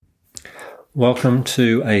Welcome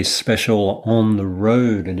to a special on the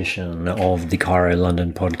road edition of the Chiro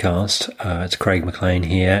London podcast. It's Craig McLean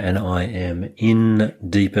here, and I am in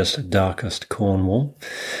deepest, darkest Cornwall.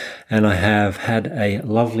 And I have had a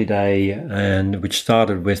lovely day, and which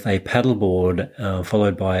started with a paddleboard,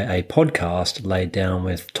 followed by a podcast laid down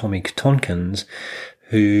with Tommy Tonkins,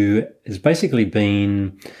 who has basically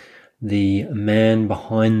been the man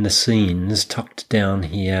behind the scenes tucked down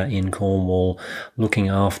here in Cornwall, looking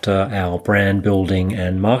after our brand building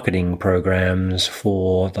and marketing programs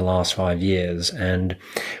for the last 5 years. And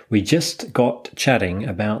we just got chatting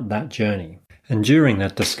about that journey. And during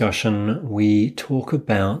that discussion, we talk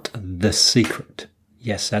about the secret.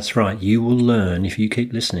 Yes, that's right. You will learn, if you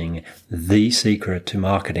keep listening, the secret to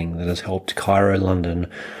marketing that has helped Chiro London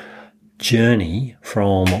journey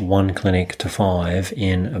from 1 clinic to 5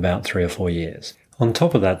 in about 3 or 4 years. On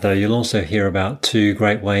top of that, though, you'll also hear about 2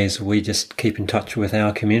 great ways we just keep in touch with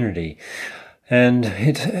our community. And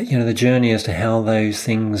the journey as to how those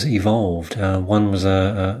things evolved. One was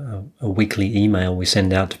a weekly email we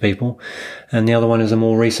send out to people, and the other one is a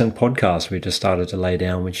more recent podcast we just started to lay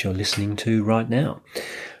down, which you're listening to right now.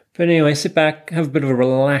 But anyway, sit back, have a bit of a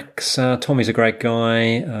relax. Tommy's a great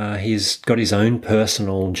guy. He's got his own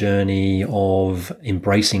personal journey of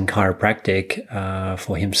embracing chiropractic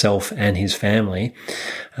for himself and his family,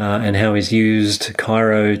 and how he's used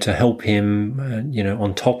chiro to help him,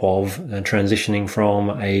 on top of transitioning from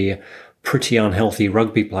a pretty unhealthy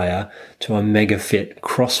rugby player to a mega fit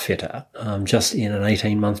CrossFitter, just in an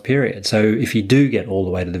 18-month period. So if you do get all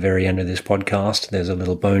the way to the very end of this podcast, there's a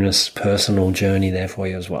little bonus personal journey there for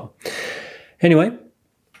you as well. Anyway,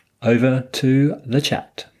 over to the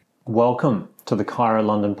chat. Welcome to the Chiro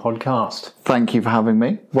London podcast. Thank you for having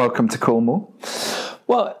me. Welcome to Cornwall.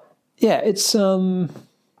 Well, yeah, it's sort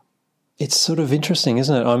of interesting,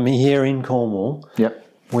 isn't it? I'm here in Cornwall. Yep.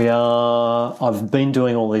 I've been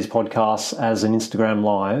doing all these podcasts as an Instagram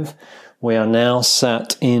live. We are now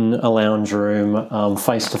sat in a lounge room,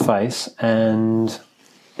 face to face, and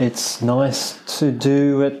it's nice to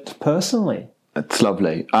do it personally. It's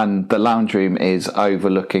lovely. And the lounge room is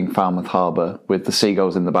overlooking Falmouth Harbour with the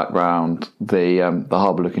seagulls in the background, the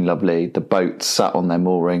harbour looking lovely, the boats sat on their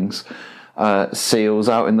moorings, seals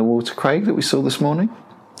out in the water, Craig, that we saw this morning.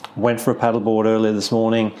 Went for a paddleboard earlier this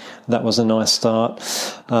morning. That was a nice start.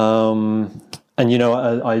 I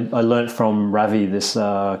learnt from Ravi, this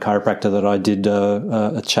chiropractor that I did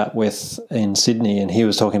a chat with in Sydney, and he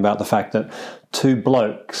was talking about the fact that 2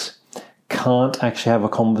 blokes can't actually have a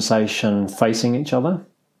conversation facing each other.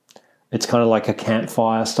 It's kind of like a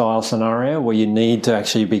campfire style scenario where you need to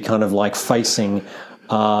actually be kind of like facing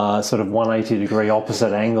sort of 180 degree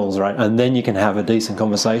opposite angles, right? And then you can have a decent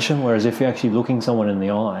conversation. Whereas if you're actually looking someone in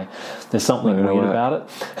the eye, there's something weird about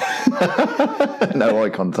it. No eye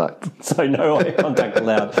contact. So no eye contact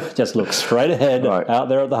allowed. Just look straight ahead, right, out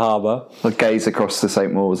there at the harbour. I'll gaze across the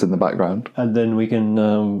St. Mawes in the background. And then we can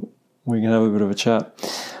have a bit of a chat.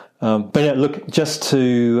 But yeah, look, just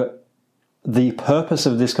to... The purpose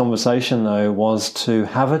of this conversation, though, was to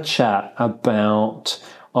have a chat about...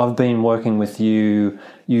 I've been working with you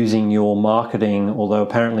using your marketing, although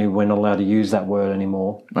apparently we're not allowed to use that word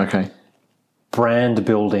anymore. Okay. Brand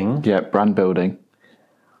building. Yeah, brand building.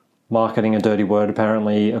 Marketing, a dirty word,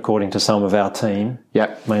 apparently, according to some of our team.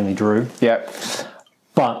 Yep. Mainly Drew. Yep.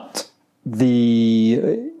 But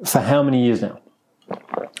for how many years now?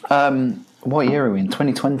 What year are we in?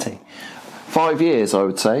 2020. 5 years, I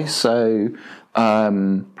would say. So...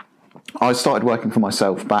 I started working for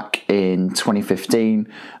myself back in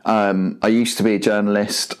 2015. I used to be a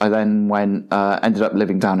journalist. I then ended up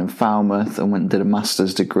living down in Falmouth and went and did a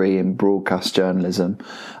master's degree in broadcast journalism.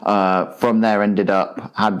 From there,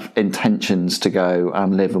 had intentions to go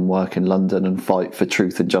and live and work in London and fight for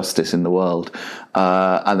truth and justice in the world.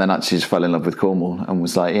 And then actually just fell in love with Cornwall and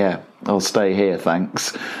was like, yeah, I'll stay here,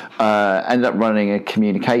 thanks. Ended up running a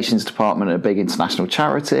communications department at a big international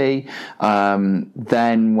charity.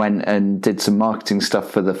 Then went and did some marketing stuff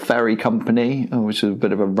for the ferry company, which was a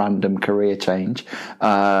bit of a random career change.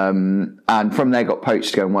 And from there got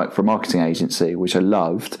poached to go and work for a marketing agency, which I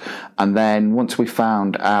loved. And then once we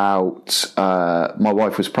found out my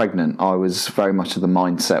wife was pregnant, I was very much of the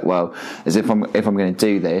mindset, well, as if I'm going to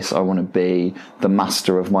do this, I want to be the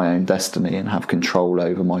master of my own destiny and have control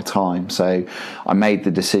over my time. So I made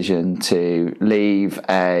the decision to leave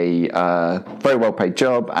a very well-paid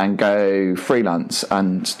job and go freelance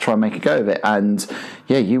and try and make a go of it. And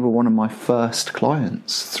yeah, you were one of my first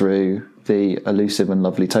clients through the elusive and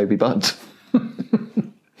lovely Toby Budd.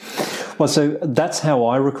 Well, so that's how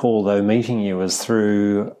I recall, though, meeting you, was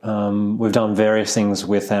through, we've done various things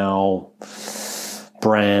with our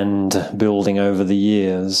brand building over the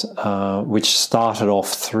years, which started off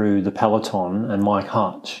through the Peloton and Mike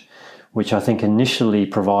Hutch, which I think initially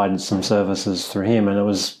provided some services through him, and it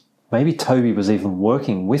was maybe Toby was even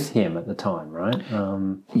working with him at the time, right?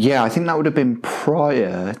 Yeah, I think that would have been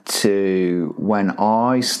prior to when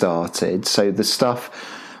I started. So the stuff,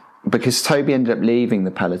 because Toby ended up leaving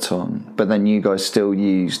the Peloton, but then you guys still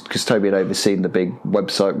used, because Toby had overseen the big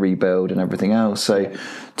website rebuild and everything else. So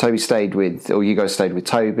Toby stayed with, or you guys stayed with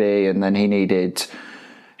Toby, and then he needed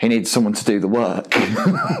someone to do the work,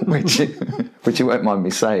 which you won't mind me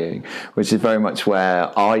saying, which is very much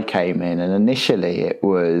where I came in. And initially it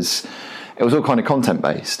was all kind of content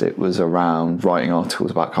based. It was around writing articles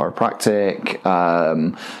about chiropractic,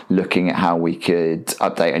 looking at how we could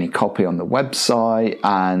update any copy on the website,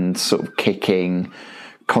 and sort of kicking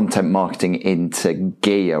content marketing into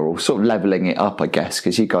gear, or sort of leveling it up, I guess,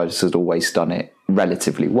 because you guys had always done it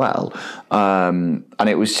relatively well. And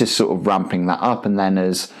it was just sort of ramping that up. And then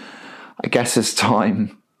as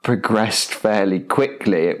time progressed fairly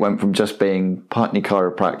quickly, it went from just being Putney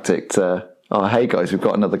Chiropractic to, oh, hey guys, we've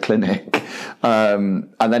got another clinic.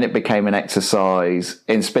 And then it became an exercise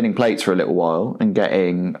in spinning plates for a little while and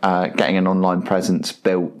getting an online presence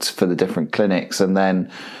built for the different clinics. And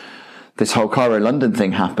then this whole Chiro London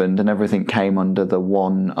thing happened, and everything came under the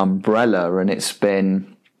one umbrella. And it's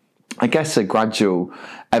been, I guess, a gradual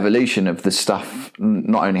evolution of the stuff,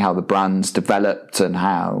 not only how the brand's developed and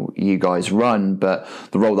how you guys run, but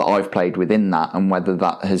the role that I've played within that, and whether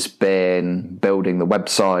that has been building the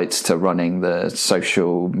websites to running the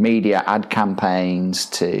social media ad campaigns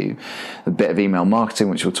to a bit of email marketing,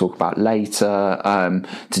 which we'll talk about later,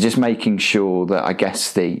 to just making sure that, I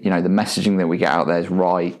guess, the messaging that we get out there is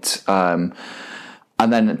right. And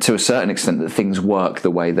then to a certain extent that things work the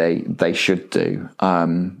way they should do.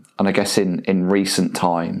 And I guess in recent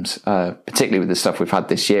times, particularly with the stuff we've had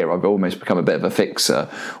this year, I've almost become a bit of a fixer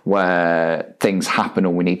where things happen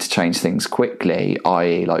or we need to change things quickly,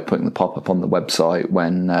 i.e. like putting the pop-up on the website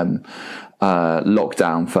when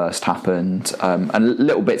lockdown first happened, and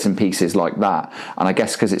little bits and pieces like that. And I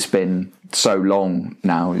guess because it's been so long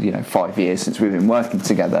now, 5 years since we've been working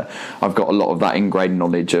together, I've got a lot of that ingrained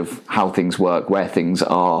knowledge of how things work, where things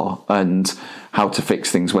are, and how to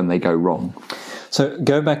fix things when they go wrong. So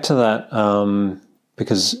go back to that,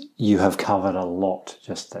 because you have covered a lot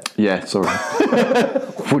just there. Yeah, sorry.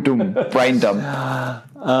 Brain dump.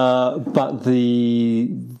 But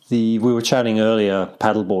we were chatting earlier,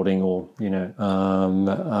 paddleboarding, or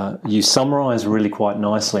you summarised really quite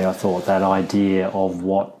nicely, I thought, that idea of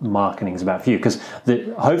what marketing is about for you, because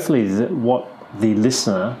hopefully what the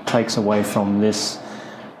listener takes away from this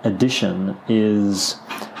edition is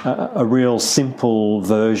a real simple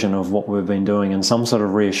version of what we've been doing, and some sort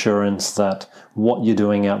of reassurance that what you're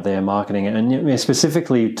doing out there marketing, and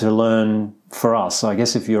specifically to learn for us. I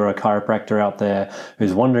guess if you're a chiropractor out there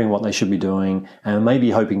who's wondering what they should be doing and maybe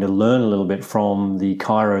hoping to learn a little bit from the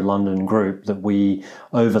Chiro London group that we,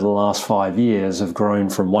 over the last 5 years, have grown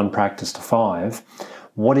from one practice to 5,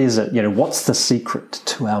 what is it? What's the secret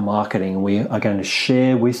to our marketing? We are going to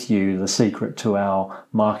share with you the secret to our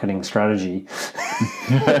marketing strategy,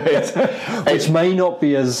 which may not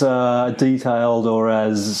be as detailed or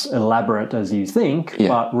as elaborate as you think,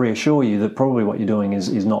 but reassure you that probably what you're doing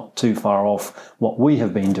is not too far off what we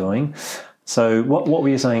have been doing. So what were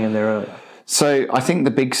you saying in there earlier? So I think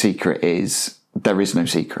the big secret is there is no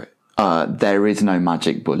secret. There is no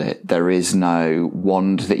magic bullet. There is no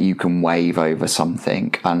wand that you can wave over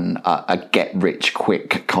something and a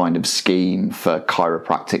get-rich-quick kind of scheme for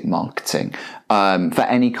chiropractic marketing. For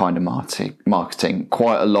any kind of marketing,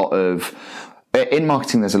 quite a lot of... In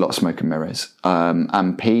marketing, there's a lot of smoke and mirrors,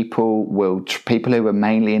 and people who are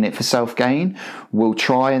mainly in it for self-gain will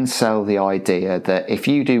try and sell the idea that if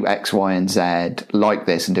you do X, Y, and Z like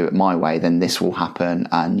this and do it my way, then this will happen,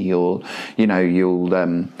 and you'll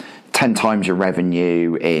 10 times your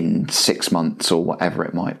revenue in 6 months or whatever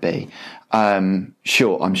it might be.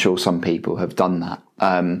 Sure, I'm sure some people have done that,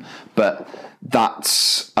 but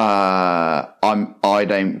that's I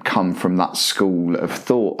don't come from that school of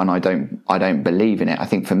thought, and I don't believe in it. I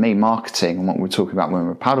think for me, marketing and what we're talking about when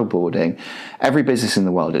we're paddleboarding, every business in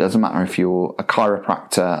the world, it doesn't matter if you're a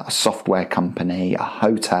chiropractor, a software company, a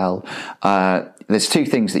hotel, there's 2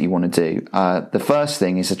 things that you want to do. The first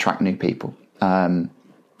thing is attract new people.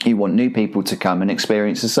 You want new people to come and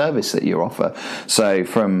experience the service that you offer. So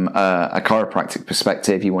from a chiropractic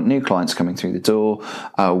perspective, you want new clients coming through the door,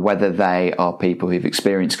 whether they are people who've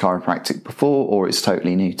experienced chiropractic before or it's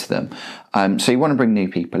totally new to them. So you want to bring new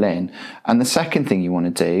people in. And the second thing you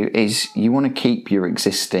want to do is you want to keep your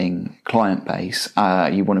existing client base.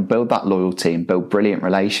 You want to build that loyalty and build brilliant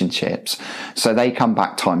relationships so they come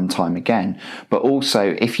back time and time again. But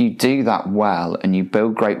also, if you do that well and you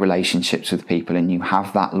build great relationships with people and you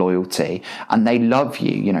have that loyalty and they love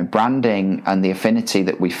you, you know, branding and the affinity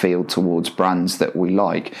that we feel towards brands that we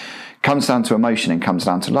like comes down to emotion and comes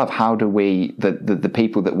down to love. How do we, the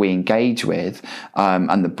people that we engage with,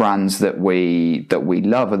 and the brands that we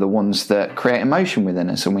love are the ones that create emotion within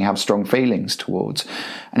us and we have strong feelings towards.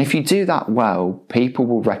 And if you do that well, people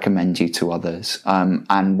will recommend you to others.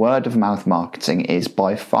 And word of mouth marketing is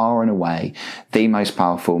by far and away the most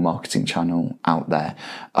powerful marketing channel out there.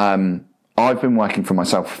 I've been working for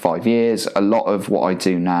myself for 5 years. A lot of what I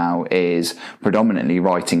do now is predominantly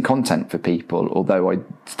writing content for people, although I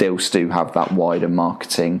still do have that wider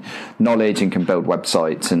marketing knowledge and can build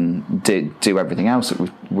websites and do everything else that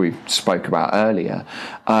we spoke about earlier.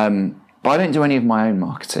 But I don't do any of my own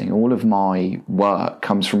marketing. All of my work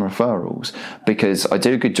comes from referrals because I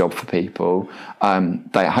do a good job for people.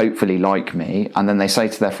 They hopefully like me. And then they say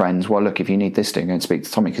to their friends, well, look, if you need this, go and speak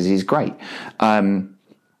to Tommy because he's great.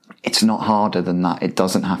 It's not harder than that. It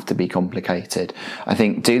doesn't have to be complicated. I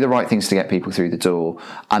think do the right things to get people through the door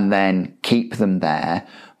and then keep them there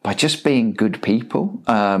by just being good people,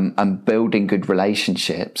 and building good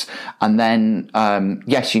relationships. And then,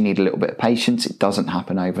 yes, you need a little bit of patience. It doesn't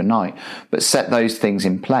happen overnight, but set those things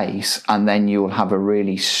in place and then you'll have a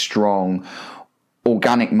really strong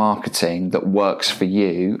organic marketing that works for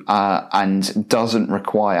you, and doesn't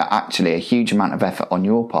require actually a huge amount of effort on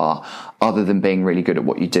your part other than being really good at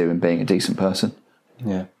what you do and being a decent person.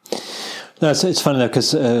 Yeah. No, it's funny though,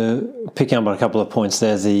 because picking up on a couple of points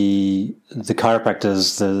there, the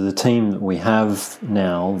chiropractors, the team that we have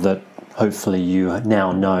now that hopefully you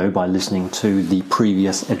now know by listening to the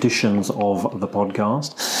previous editions of the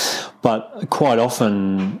podcast, but quite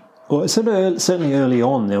often, well, certainly early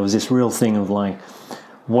on, there was this real thing of like,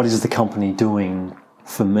 what is the company doing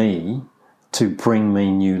for me to bring me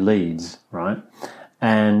new leads, right?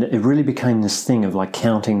 And it really became this thing of like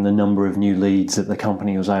counting the number of new leads that the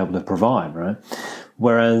company was able to provide, right?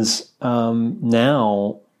 Whereas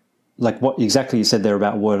now, like what exactly you said there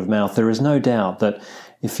about word of mouth, there is no doubt that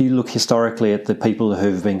if you look historically at the people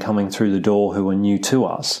who've been coming through the door who are new to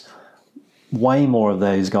us, way more of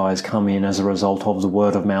those guys come in as a result of the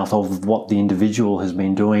word of mouth of what the individual has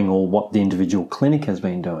been doing or what the individual clinic has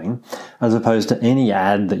been doing, as opposed to any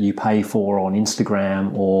ad that you pay for on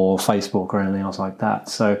Instagram or Facebook or anything else like that.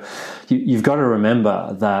 So you've got to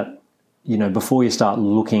remember that, you know, before you start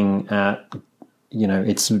looking at, you know,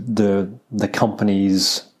 it's the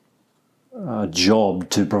company's job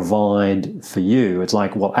to provide for you. It's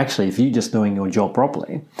like, well, actually, if you're just doing your job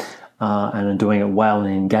properly, and are doing it well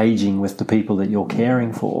and engaging with the people that you're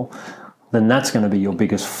caring for, then that's going to be your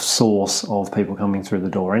biggest source of people coming through the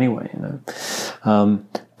door anyway, you know.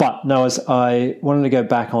 But no, as I wanted to go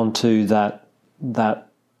back onto that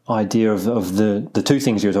idea of the two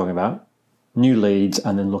things you were talking about, new leads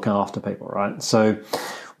and then looking after people, right? So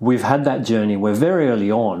we've had that journey where very early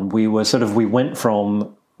on we went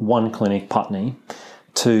from one clinic, Putney,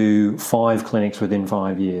 to 5 clinics within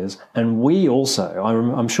 5 years. And we also,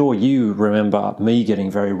 I'm sure you remember me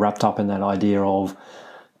getting very wrapped up in that idea of,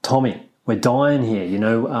 Tommy, we're dying here, you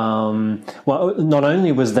know. Well, not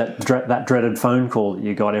only was that dreaded phone call that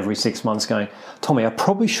you got every 6 months going, Tommy, I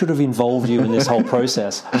probably should have involved you in this whole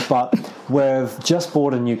process, but we've just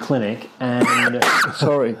bought a new clinic and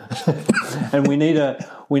sorry, and we need a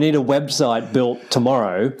website built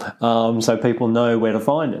tomorrow, so people know where to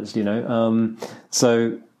find us, you know.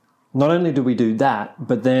 So not only do we do that,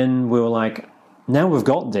 but then we were like, now we've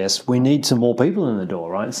got this, we need some more people in the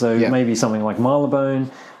door, right? So maybe something like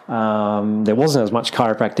Marylebone. There wasn't as much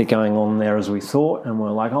chiropractic going on there as we thought, and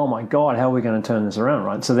we're like, oh my God, how are we going to turn this around,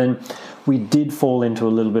 right? So then we did fall into a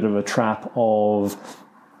little bit of a trap of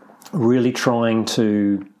really trying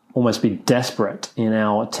to almost be desperate in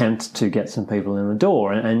our attempt to get some people in the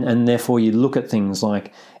door. And therefore you look at things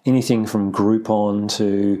like anything from Groupon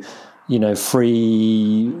to, you know,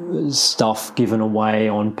 free stuff given away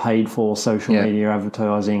on paid for social media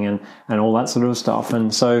advertising and all that sort of stuff.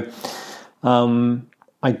 And so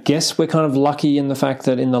I guess we're kind of lucky in the fact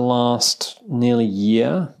that in the last nearly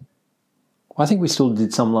year, I think we still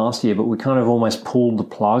did some last year, but we kind of almost pulled the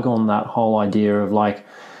plug on that whole idea of like,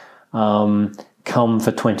 come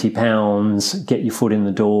for £20, get your foot in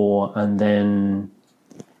the door, and then,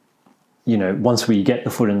 you know, once we get the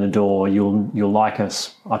foot in the door, you'll like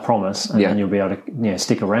us, I promise, and then you'll be able to, you know,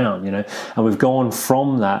 stick around, you know. And we've gone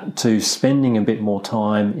from that to spending a bit more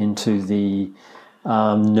time into the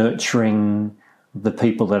nurturing the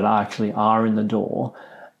people that actually are in the door.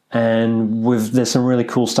 And there's some really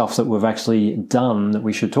cool stuff that we've actually done that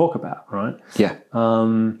we should talk about, right? Yeah.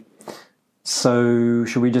 So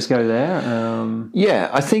should we just go there? Yeah,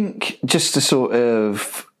 I think just to sort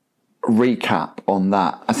of recap on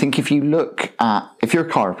that, I think if you're a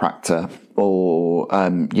chiropractor or,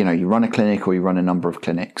 you run a clinic or you run a number of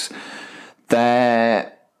clinics,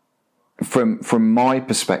 from my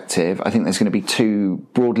perspective, I think there's going to be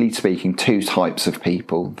broadly speaking, two types of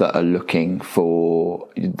people that are looking for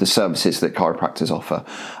the services that chiropractors offer.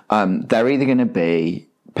 They're either going to be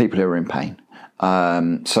people who are in pain.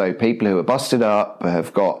 So people who are busted up,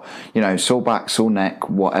 have got, sore back, sore neck,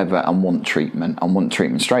 whatever, and want treatment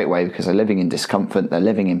straight away because they're living in discomfort, they're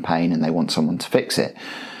living in pain, and they want someone to fix it.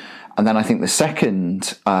 And then I think the second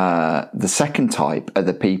type are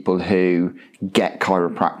the people who get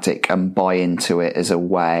chiropractic and buy into it as a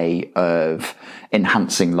way of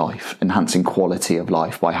enhancing life, enhancing quality of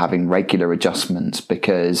life by having regular adjustments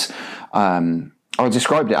because, I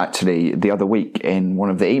described it actually the other week in one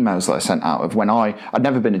of the emails that I sent out of when I'd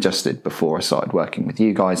never been adjusted before I started working with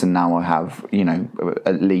you guys, and now I have,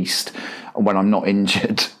 at least when I'm not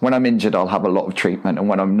injured. When I'm injured, I'll have a lot of treatment, and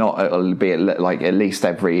when I'm not, it'll be like at least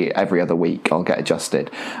every other week I'll get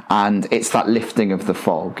adjusted. And it's that lifting of the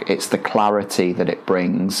fog, it's the clarity that it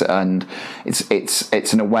brings, and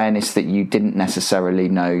it's an awareness that you didn't necessarily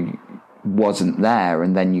know wasn't there,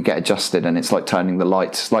 and then you get adjusted, and it's like turning the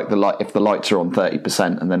lights. It's like if the lights are on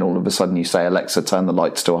 30% and then all of a sudden you say, Alexa, turn the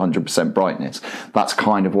lights to 100% brightness. That's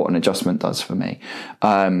kind of what an adjustment does for me.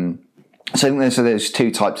 So I think there's two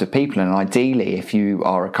types of people, and ideally, if you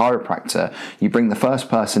are a chiropractor, you bring the first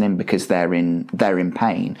person in because they're in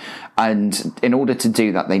pain, and in order to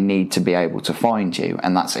do that, they need to be able to find you,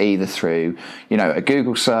 and that's either through a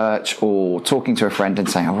Google search or talking to a friend and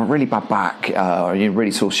saying, "I've got a really bad back," or a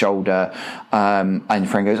really sore shoulder, and your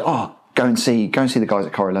friend goes, "Oh, go and see the guys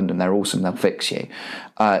at Chiro London. They're awesome. They'll fix you."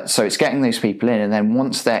 So it's getting those people in, and then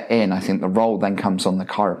once they're in, I think the role then comes on the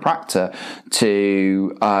chiropractor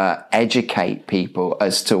to educate people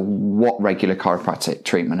as to what regular chiropractic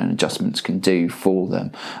treatment and adjustments can do for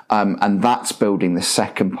them. And that's building the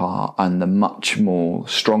second part and the much more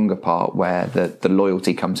stronger part where the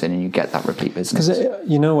loyalty comes in and you get that repeat business. Because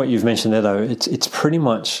what you've mentioned there, though, it's pretty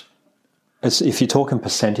much, if you're talking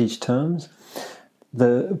percentage terms,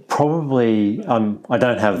 I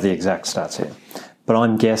don't have the exact stats here, but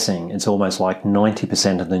I'm guessing it's almost like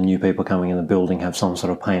 90% of the new people coming in the building have some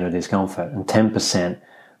sort of pain or discomfort, and 10%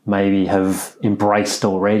 maybe have embraced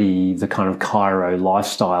already the kind of chiro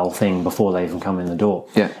lifestyle thing before they even come in the door.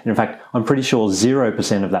 Yeah. And in fact, I'm pretty sure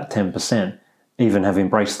 0% of that 10% even have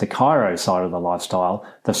embraced the chiro side of the lifestyle.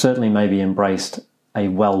 They've certainly maybe embraced a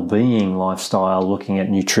well-being lifestyle, looking at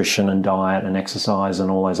nutrition and diet and exercise and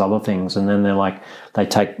all those other things, and then they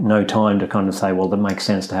take no time to kind of say, well, that makes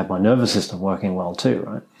sense to have my nervous system working well too,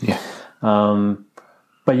 right? Yeah.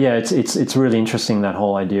 But yeah, it's really interesting, that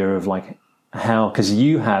whole idea of like how, because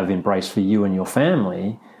you have embraced for you and your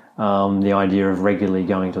family the idea of regularly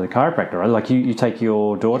going to the chiropractor, right? Like you take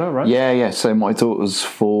your daughter, right? Yeah. So my daughter's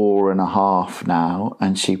 4.5 now,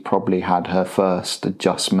 and she probably had her first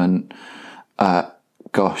adjustment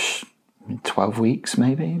 12 weeks,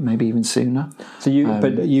 maybe even sooner. So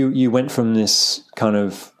you went from this kind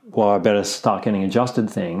of, well, I better start getting adjusted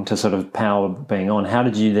thing to sort of power being on. How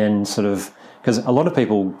did you then sort of, because a lot of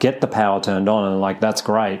people get the power turned on and like, that's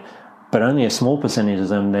great, but only a small percentage of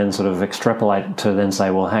them then sort of extrapolate to then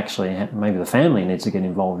say, well, actually, maybe the family needs to get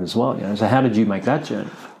involved as well. So how did you make that journey?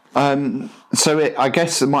 I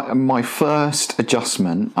guess my first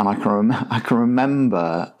adjustment, and I can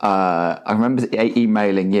remember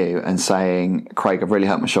emailing you and saying, Craig, I've really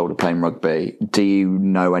hurt my shoulder playing rugby. Do you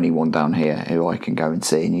know anyone down here who I can go and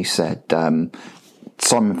see? And you said, Simon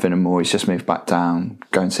Finnemore, he's just moved back down.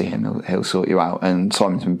 Go and see him. He'll sort you out. And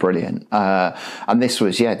Simon's been brilliant. And this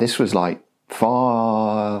was like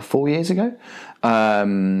 4 years ago.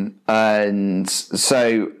 And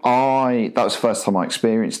so that was the first time I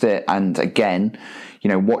experienced it. And again,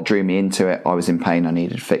 what drew me into it, I was in pain, I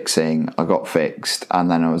needed fixing, I got fixed, and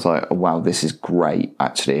then I was like, oh, wow, this is great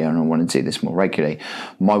actually, and I want to do this more regularly.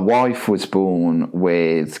 My wife was born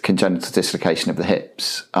with congenital dislocation of the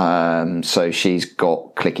hips, so she's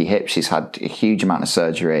got clicky hips. She's had a huge amount of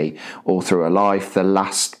surgery all through her life. The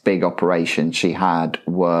last big operation she had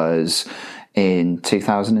was in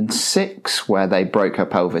 2006, where they broke her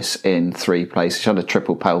pelvis in 3 places. She had a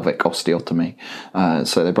triple pelvic osteotomy.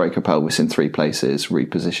 So they broke her pelvis in 3 places,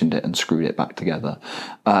 repositioned it and screwed it back together.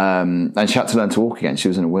 And she had to learn to walk again. She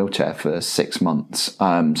was in a wheelchair for 6 months.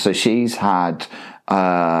 So she's had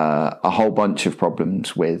a whole bunch of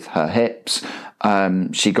problems with her hips.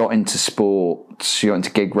 She got into sport, she got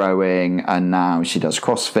into gig rowing, and now she does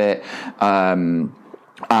CrossFit.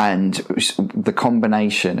 And the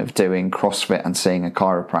combination of doing CrossFit and seeing a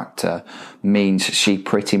chiropractor means she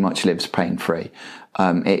pretty much lives pain-free.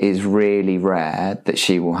 It is really rare that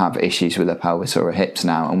she will have issues with her pelvis or her hips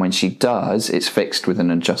now. And when she does, it's fixed with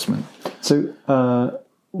an adjustment. So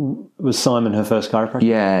was Simon her first chiropractor?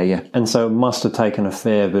 Yeah. And so it must have taken a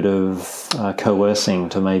fair bit of coercing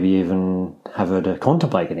to maybe even have her to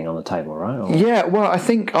contemplate getting on the table, right? Or... Yeah, well, I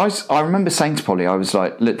think I remember saying to Polly, I was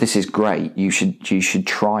like, look, this is great. You should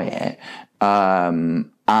try it.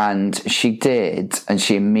 And she did, and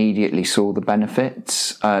she immediately saw the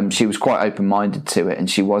benefits. She was quite open-minded to it, and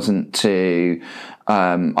she wasn't too...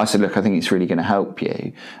 I said, look, I think it's really going to help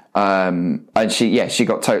you. And she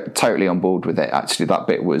got totally on board with it. Actually, that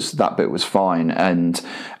bit was fine. And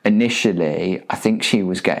initially, I think she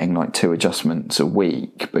was getting like 2 adjustments a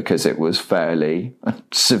week because it was fairly a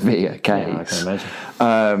severe case. Yeah, I can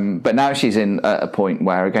imagine. But now she's in at a point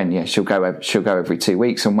where, again, she'll go every 2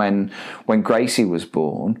 weeks. And when Gracie was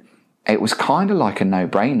born, it was kind of like a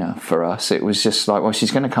no-brainer for us. It was just like, well, she's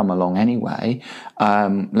going to come along anyway.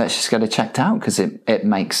 Let's just get her checked out because it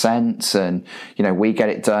makes sense, and we get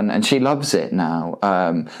it done, and she loves it now.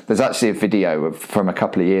 There's actually a video from a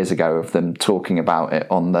couple of years ago of them talking about it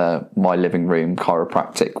on the My Living Room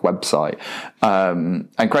chiropractic website.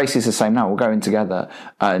 And Gracie's the same now. We'll go in together,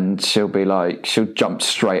 and she'll jump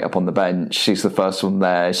straight up on the bench. She's the first one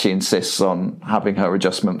there. She insists on having her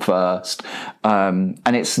adjustment first, and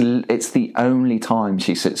it's the only time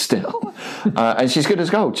she sits still. And she's good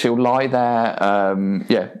as gold. She'll lie there,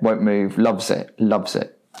 won't move, loves it.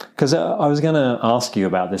 Because I was going to ask you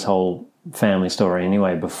about this whole family story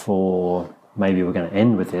anyway before maybe we're going to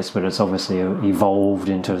end with this, but it's obviously evolved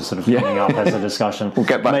into sort of coming up as a discussion. We'll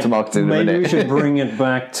get back to marketing in a minute. Maybe we should bring it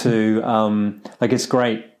back to, it's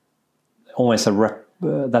great, almost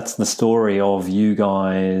that's the story of you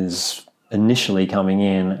guys initially coming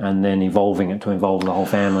in and then evolving it to involve the whole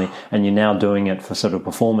family, and you're now doing it for sort of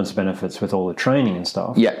performance benefits with all the training and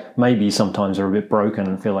stuff. Yeah. Maybe sometimes they're a bit broken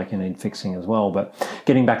and feel like you need fixing as well. But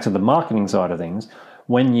getting back to the marketing side of things,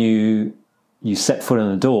 when you set foot in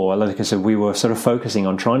the door, like I said, we were sort of focusing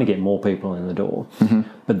on trying to get more people in the door. Mm-hmm.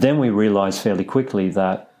 But then we realized fairly quickly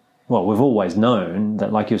that, well, we've always known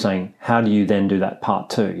that, like you're saying, how do you then do that part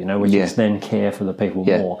 2, which is then care for the people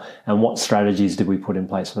more, and what strategies did we put in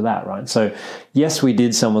place for that, right? So, yes, we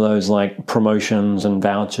did some of those like promotions and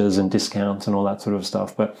vouchers and discounts and all that sort of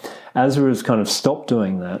stuff, but as we've kind of stopped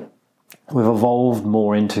doing that, we've evolved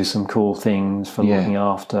more into some cool things for looking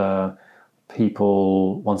after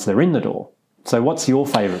people once they're in the door. So what's your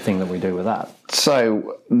favourite thing that we do with that?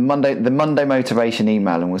 So the Monday motivation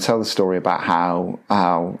email, and we'll tell the story about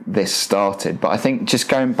how this started. But I think just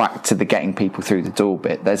going back to the getting people through the door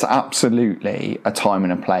bit, there's absolutely a time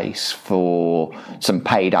and a place for some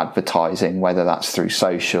paid advertising, whether that's through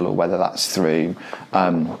social or whether that's through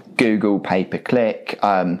Google pay-per-click.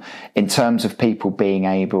 In terms of people being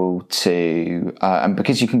able to, and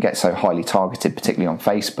because you can get so highly targeted, particularly on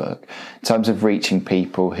Facebook, in terms of reaching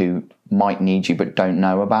people who might need you but don't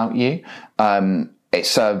know about you,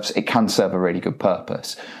 it can serve a really good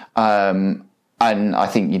purpose. And I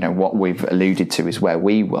think, what we've alluded to is where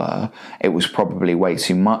we were, it was probably way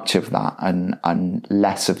too much of that and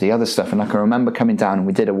less of the other stuff. And I can remember coming down and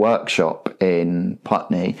we did a workshop in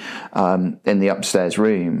Putney, in the upstairs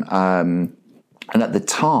room. And at the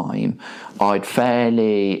time,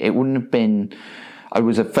 I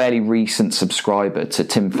was a fairly recent subscriber to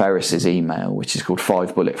Tim Ferriss's email, which is called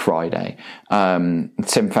 5 Bullet Friday.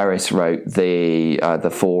 Tim Ferriss wrote the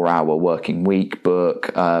 4-Hour Working Week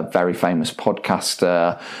book, very famous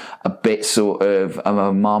podcaster, a bit sort of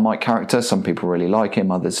a Marmite character. Some people really like him,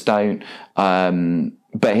 others don't.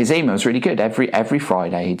 But his email was really good. Every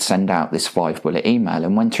Friday he'd send out this 5-bullet email.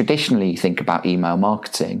 And when traditionally you think about email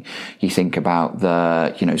marketing, you think about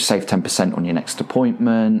the, save 10% on your next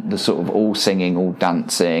appointment, the sort of all singing, all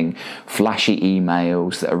dancing, flashy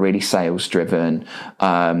emails that are really sales driven,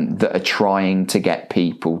 that are trying to get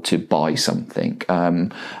people to buy something.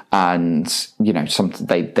 And something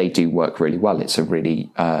they do work really well. It's a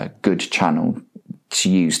really good channel to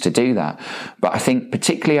use to do that. But I think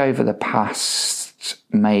particularly over the past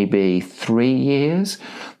maybe 3 years,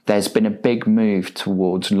 there's been a big move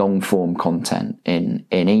towards long form content in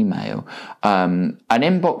email. And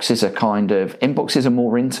inboxes are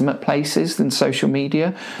more intimate places than social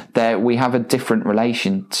media. We have a different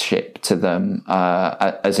relationship to them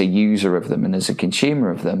as a user of them and as a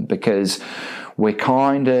consumer of them, because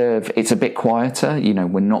it's a bit quieter.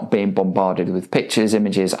 We're not being bombarded with pictures,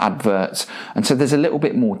 images, adverts. And so there's a little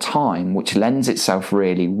bit more time, which lends itself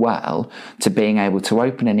really well to being able to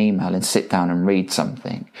open an email and sit down and read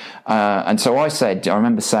something. And so I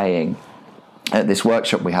remember saying, at this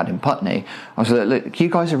workshop we had in Putney, I was like, look, you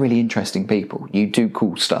guys are really interesting people. You do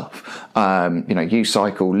cool stuff. You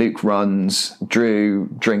cycle, Luke runs, Drew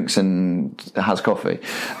drinks and has coffee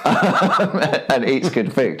and eats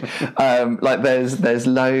good food. There's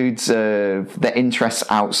loads of the interests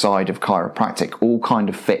outside of chiropractic all kind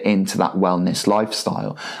of fit into that wellness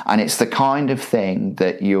lifestyle. And it's the kind of thing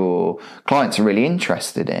that your clients are really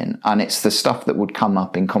interested in. And it's the stuff that would come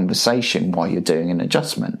up in conversation while you're doing an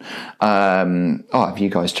adjustment. Have you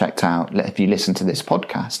guys checked out, have you listened to this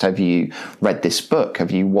podcast? Have you read this book?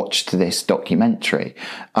 Have you watched this documentary?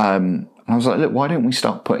 And I was like, look, why don't we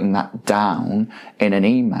start putting that down in an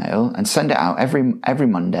email and send it out every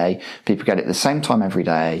Monday? People get it at the same time every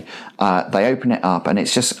day. They open it up and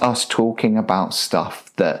it's just us talking about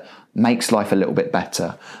stuff that makes life a little bit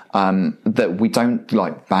better. That we don't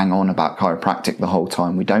bang on about chiropractic the whole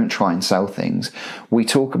time. We don't try and sell things. We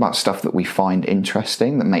talk about stuff that we find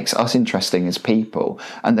interesting, that makes us interesting as people,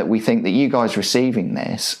 and that we think that you guys receiving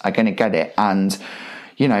this are going to get it. And,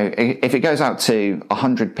 if it goes out to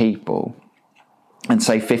 100 people and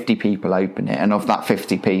say 50 people open it, and of that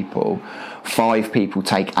 50 people, 5 people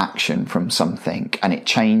take action from something and it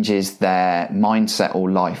changes their mindset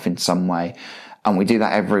or life in some way, and we do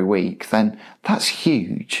that every week, then that's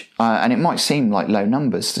huge. And it might seem like low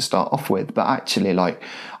numbers to start off with, but actually,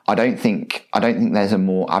 I don't think there's a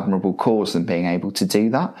more admirable cause than being able to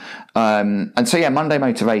do that. And so, Monday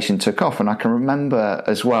Motivation took off, and I can remember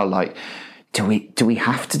as well, do we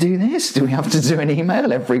have to do this? Do we have to do an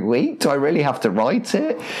email every week? Do I really have to write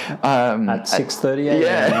it? At 6:30 a.m.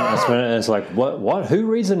 Yeah. That's when it's like, what? Who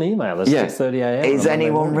reads an email at 6:30 a.m.? Is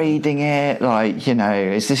anyone reading it?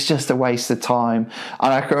 Is this just a waste of time?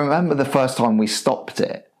 And I can remember the first time we stopped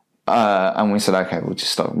it. And we said, okay,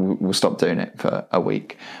 we'll stop doing it for a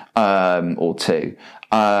week, or two.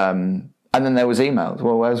 And then there was emails.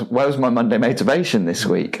 Well, where's my Monday Motivation this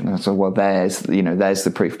week? And I said, well, there's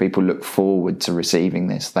the proof. People look forward to receiving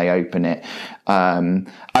this. They open it. And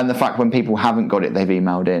the fact when people haven't got it, they've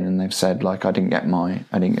emailed in and they've said, I didn't get my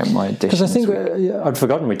edition. Because I think I'd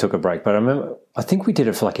forgotten we took a break, but I think we did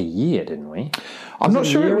it for a year, didn't we? I'm not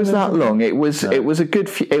sure it was that long. It was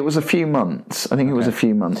a few months. I think it was a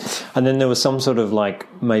few months. And then there was some sort of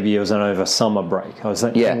maybe it was over summer break. I was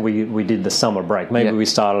thinking we did the summer break. Maybe we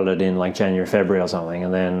started it in January, February or something,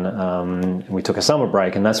 and then we took a summer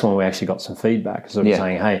break, and that's when we actually got some feedback, sort of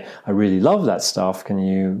saying, hey, I really love that stuff. Can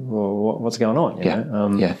you? What's going on?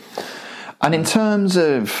 Yeah. And in terms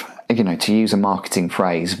of, to use a marketing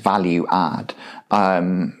phrase, value add,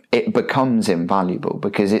 it becomes invaluable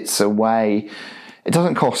because it's a way. It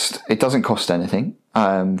doesn't cost anything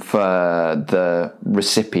for the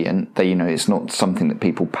recipient. It's not something that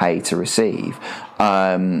people pay to receive.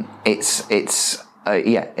 It's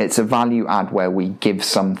a value add where we give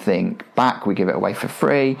something back. We give it away for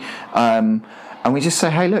free. And we just say,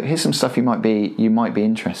 hey, look, here's some stuff you might be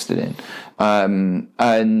interested in.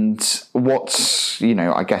 And what's,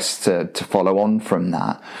 I guess to follow on from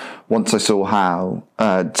that, once I saw how,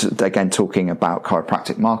 again, talking about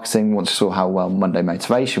chiropractic marketing, once I saw how well Monday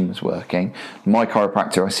Motivation was working, my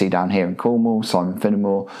chiropractor I see down here in Cornwall, Simon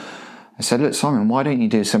Finnemore, I said, look, Simon, why don't you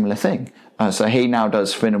do a similar thing? So he now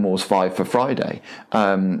does Finnemore's 5 for Friday,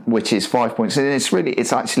 which is 5 points. And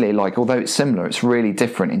it's actually although it's similar, it's really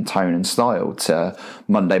different in tone and style to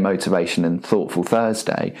Monday Motivation and Thoughtful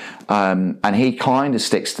Thursday. And he kind of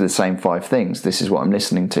sticks to the same 5 things. This is what I'm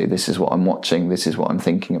listening to. This is what I'm watching. This is what I'm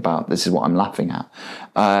thinking about. This is what I'm laughing at.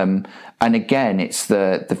 And again, it's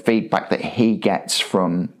the feedback that he gets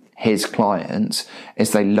from his clients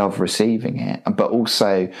is they love receiving it, but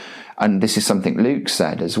also, and this is something Luke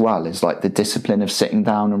said as well, is the discipline of sitting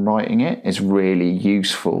down and writing it is really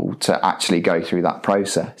useful to actually go through that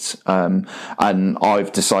process. And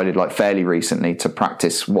I've decided fairly recently to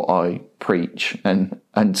practice what I preach and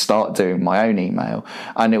start doing my own email.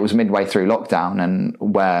 And it was midway through lockdown and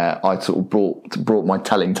where I sort of brought my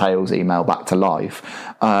Telling Tales email back to life.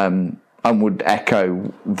 And would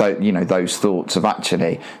echo those thoughts of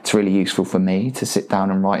actually it's really useful for me to sit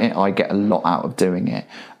down and write it. I get a lot out of doing it.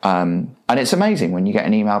 And it's amazing when you get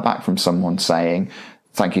an email back from someone saying,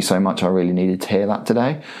 thank you so much, I really needed to hear that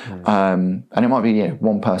today. And it might be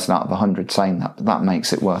one person out of 100 saying that, but that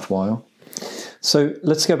makes it worthwhile. So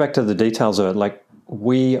let's go back to the details of it.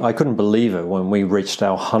 I couldn't believe it when we reached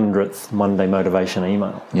our 100th Monday Motivation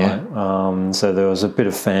email. Yeah. Right? So there was a bit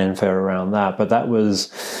of fanfare around that. But that was,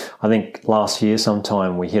 I think, last year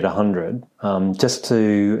sometime we hit 100.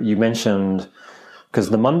 You mentioned, because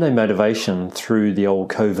the Monday Motivation through the old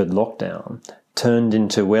COVID lockdown turned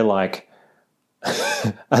into, we're like,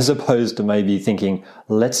 as opposed to maybe thinking,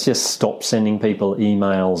 let's just stop sending people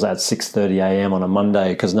emails at 6:30 a.m. on a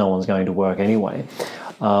Monday because no one's going to work anyway.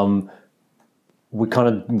 We kind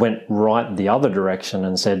of went right the other direction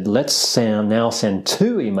and said, let's now send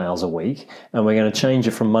 2 emails a week, and we're going to change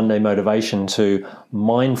it from Monday Motivation to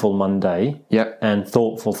Mindful Monday and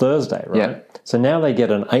Thoughtful Thursday, right? Yep. So now they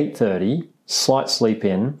get an 8:30, slight sleep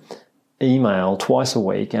in, email twice a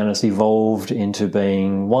week, and it's evolved into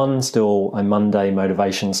being still a Monday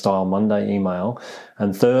Motivation style Monday email,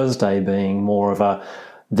 and Thursday being more of a,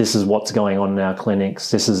 this is what's going on in our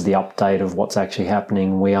clinics, this is the update of what's actually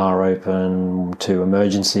happening, we are open to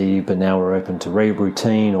emergency, but now we're open to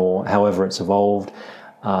routine, or however it's evolved,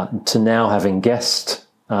 to now having guests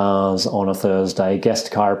on a Thursday,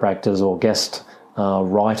 guest chiropractors or guest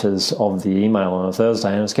writers of the email on a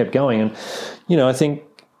Thursday, and it's kept going. And, I think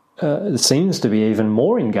it seems to be even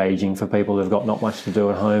more engaging for people who've got not much to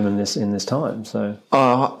do at home in this time. So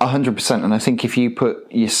 100%. And I think if you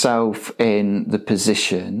put yourself in the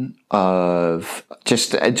position of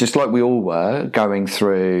just like we all were going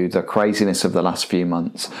through the craziness of the last few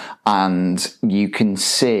months, and you can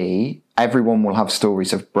see everyone will have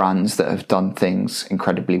stories of brands that have done things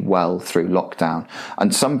incredibly well through lockdown.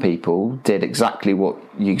 And some people did exactly what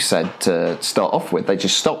you said to start off with. They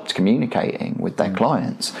just stopped communicating with their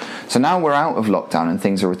clients. So now we're out of lockdown and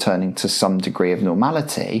things are returning to some degree of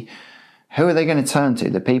normality. Who are they going to turn to?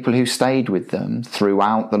 The people who stayed with them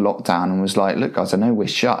throughout the lockdown and was like, look, guys, I know we're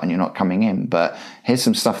shut and you're not coming in, but here's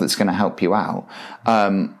some stuff that's going to help you out.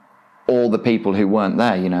 Or the people who weren't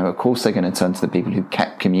there, of course they're going to turn to the people who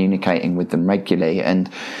kept communicating with them regularly. And,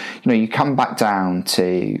 you come back down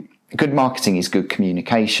to good marketing is good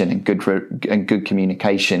communication, and good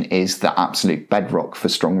communication is the absolute bedrock for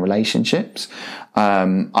strong relationships.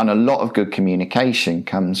 And a lot of good communication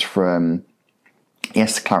comes from,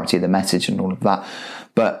 yes, the clarity of the message and all of that,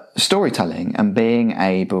 but storytelling and being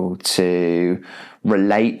able to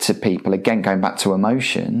relate to people. Again, going back to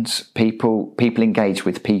emotions, people engage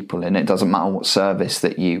with people, and it doesn't matter what service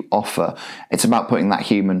that you offer. It's about putting that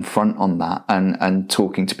human front on that and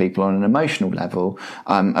talking to people on an emotional level,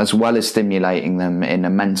 as well as stimulating them in a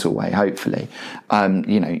mental way, hopefully.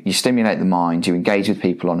 You stimulate the mind, you engage with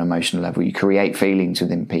people on an emotional level, you create feelings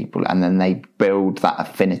within people, and then they build that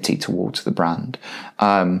affinity towards the brand.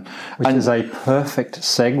 Which is a perfect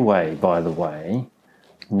segue, by the way.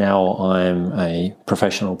 Now I'm a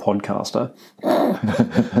professional podcaster,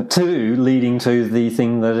 leading to the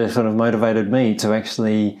thing that sort of motivated me to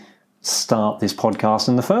actually start this podcast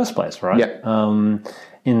in the first place, right? Yep.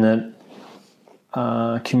 In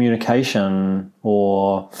that communication,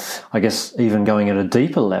 or I guess even going at a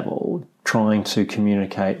deeper level, trying to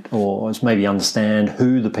communicate or maybe understand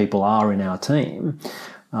who the people are in our team.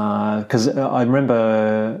 Because I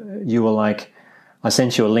remember you were like, I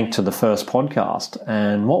sent you a link to the first podcast,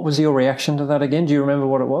 and what was your reaction to that again? Do you remember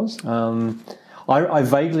what it was? I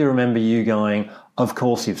vaguely remember you going, of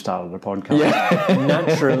course you've started a podcast. Yeah.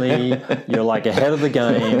 Naturally, you're like ahead of the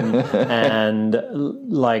game, and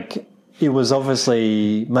like it was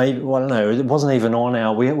obviously maybe, I don't know, it wasn't even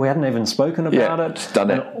on we hadn't even spoken about it. Just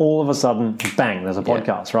done it. And all of a sudden, bang, there's a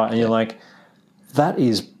podcast, right? And you're like, that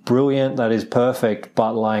is brilliant, that is perfect,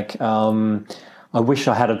 but like, I wish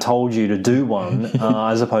I had told you to do one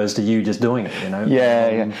as opposed to you just doing it,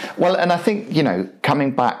 Yeah. Well, and I think,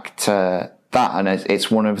 coming back to that, and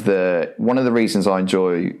it's one of the reasons I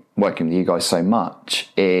enjoy working with you guys so much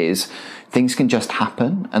is things can just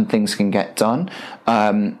happen and things can get done.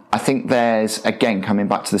 I think there's, again, coming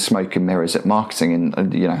back to the smoke and mirrors at marketing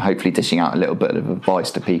and hopefully dishing out a little bit of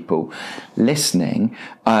advice to people listening,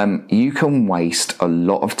 you can waste a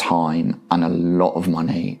lot of time and a lot of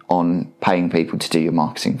money on paying people to do your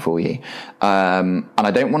marketing for you. And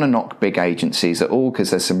I don't want to knock big agencies at all,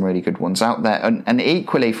 because there's some really good ones out there, and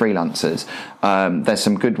equally freelancers. There's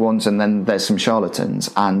some good ones, and then there's some charlatans,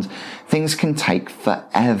 and things can take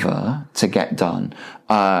forever to get done.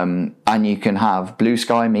 And you can have blue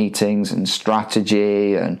sky meetings and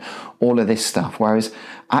strategy and all of this stuff. Whereas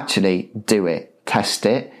actually do it, test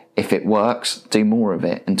it. If it works, do more of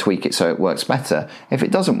it and tweak it so it works better. If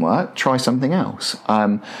it doesn't work, try something else.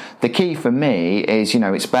 The key for me is,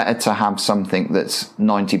 it's better to have something that's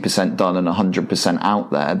 90% done and 100%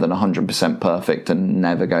 out there than 100% perfect and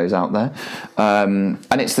never goes out there. And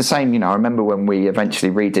it's the same, I remember when we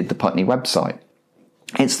eventually redid the Putney website.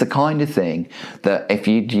 it's the kind of thing that if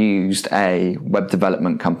you'd used a web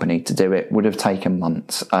development company to do it, would have taken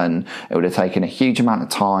months, and it would have taken a huge amount of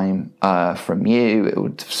time from you. It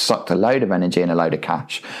would have sucked a load of energy and a load of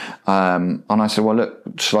cash. And I said, well,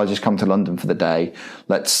 look, shall I just come to London for the day?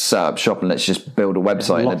 Let's set up shop and let's just build a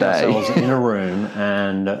website in a day. Lock ourselves in a room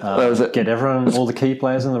and get everyone, all the key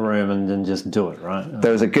players in the room, and then just do it, right?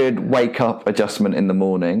 There was a good wake-up adjustment in the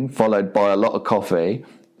morning, followed by a lot of coffee.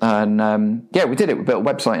 And we did it. We built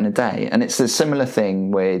a website in a day, and it's a similar thing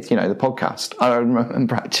with the podcast. I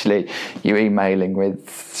remember actually you emailing with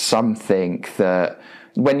something that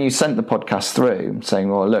when you sent the podcast through, saying,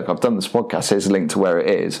 "Well, look, I've done this podcast. Here's a link to where it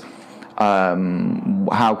is.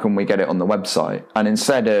 How can we get it on the website?"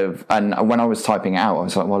 And when I was typing it out, I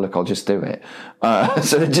was like, "Well, look, I'll just do it."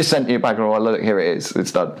 So they just sent you back, "Oh, well, look, here it is.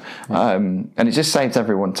 It's done." And it just saves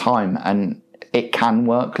everyone time, and it can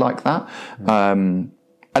work like that.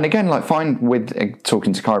 And again, find with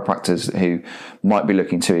talking to chiropractors who might be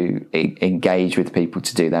looking to engage with people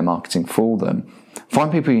to do their marketing for them,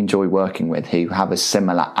 find people you enjoy working with who have a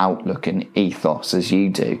similar outlook and ethos as you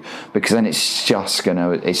do, because then it's just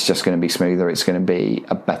gonna be smoother. It's going to be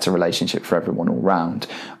a better relationship for everyone all round,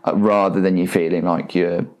 rather than you feeling like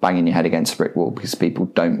you're banging your head against a brick wall because people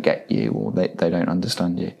don't get you or they don't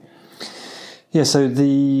understand you. Yeah. So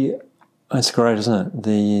it's great, isn't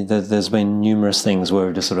it? There's been numerous things where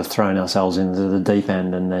we've just sort of thrown ourselves into the deep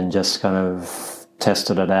end and then just kind of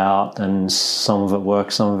tested it out, and some of it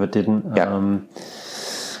worked, some of it didn't. Yeah.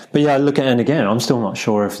 But yeah, and again, I'm still not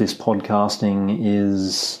sure if this podcasting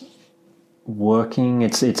is working.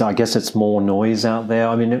 I guess it's more noise out there.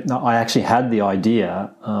 I mean, I actually had the idea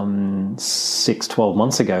 12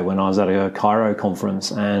 months ago when I was at a chiro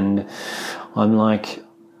conference, and I'm like,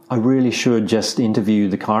 I really should just interview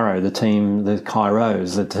the chiros, the team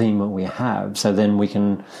that we have, so then we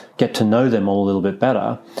can get to know them all a little bit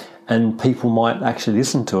better, and people might actually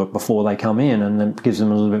listen to it before they come in, and then it gives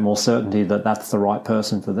them a little bit more certainty that that's the right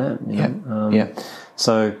person for them.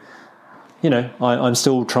 So, I'm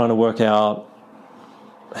still trying to work out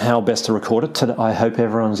how best to record it. I hope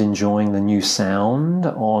everyone's enjoying the new sound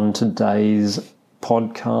on today's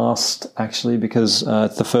podcast, actually, because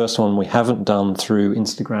it's the first one we haven't done through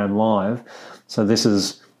Instagram Live. So this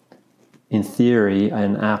is, in theory,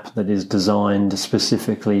 an app that is designed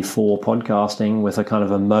specifically for podcasting with a kind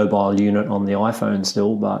of a mobile unit on the iPhone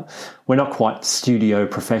still, but we're not quite studio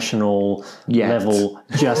professional level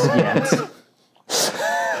just yet.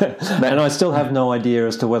 And I still have no idea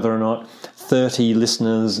as to whether or not 30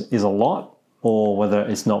 listeners is a lot, or whether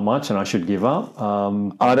it's not much and I should give up.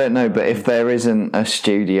 I don't know, but if there isn't a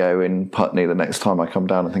studio in Putney the next time I come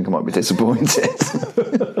down, I think I might be disappointed.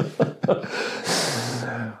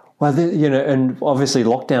 Well, and obviously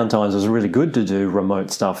lockdown times was really good to do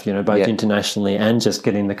remote stuff, both internationally and just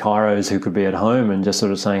getting the chiros who could be at home and just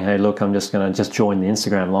sort of saying, hey, look, I'm just going to just join the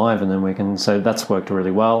Instagram Live, and then we can. So that's worked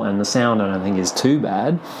really well, and the sound I don't think is too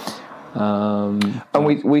bad. And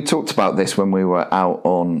we talked about this when we were out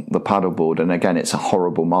on the paddleboard, and again, it's a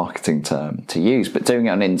horrible marketing term to use, but doing it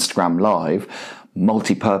on Instagram Live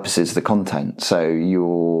multi-purposes the content. So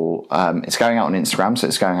it's going out on Instagram, so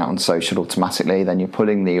it's going out on social automatically. Then you're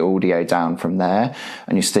pulling the audio down from there,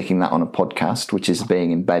 and you're sticking that on a podcast, which is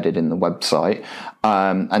being embedded in the website.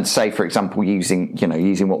 And say, for example,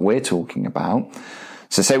 using what we're talking about.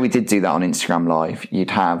 So say we did do that on Instagram Live,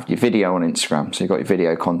 you'd have your video on Instagram. So you've got your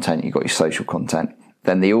video content, you've got your social content.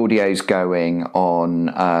 Then the audio's going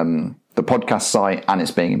on the podcast site, and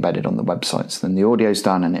it's being embedded on the website. So then the audio's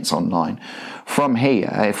done and it's online. From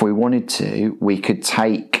here, if we wanted to, we could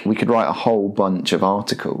write a whole bunch of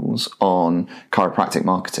articles on chiropractic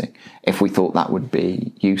marketing if we thought that would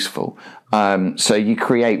be useful. So you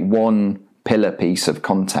create one pillar piece of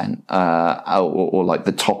content, or like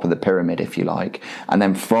the top of the pyramid, if you like, and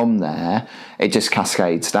then from there it just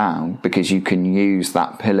cascades down, because you can use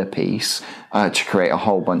that pillar piece to create a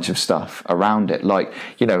whole bunch of stuff around it. Like,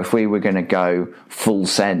 if we were going to go full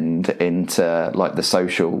send into like the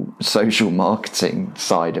social marketing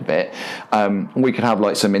side of it, we could have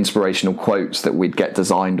like some inspirational quotes that we'd get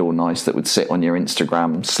designed all nice that would sit on your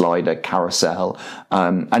Instagram slider carousel,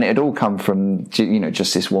 and it'd all come from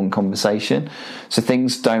just this one conversation. So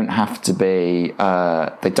things don't have to be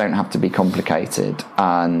complicated,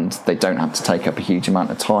 and they don't have to take up a huge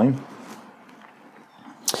amount of time.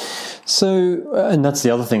 So, and that's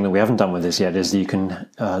the other thing that we haven't done with this yet, is you can,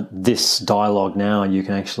 this dialogue now, you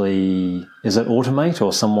can actually, is it automate,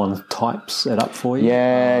 or someone types it up for you?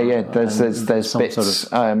 Yeah. There's bits.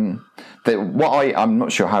 I'm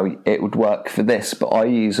not sure how it would work for this, but I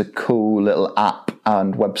use a cool little app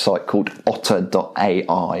and website called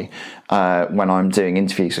otter.ai when I'm doing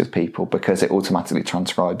interviews with people, because it automatically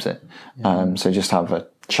transcribes it. So just have a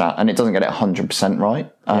chat, and it doesn't get it 100% right,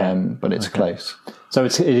 but it's close. So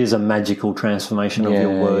it is a magical transformation of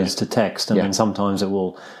your words to text, and then sometimes it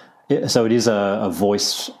will. So it is a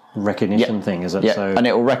voice recognition thing, is it? Yeah, So, and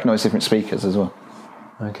it will recognise different speakers as well.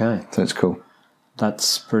 Okay. So it's cool.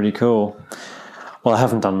 That's pretty cool. Well, I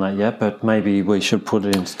haven't done that yet, but maybe we should put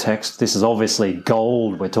it into text. This is obviously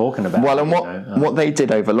gold we're talking about. Well, and what they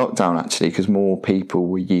did over lockdown, actually, because more people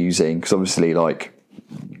were using, because obviously, like,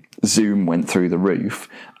 Zoom went through the roof,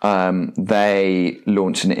 they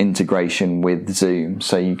launched an integration with Zoom,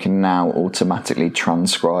 so you can now automatically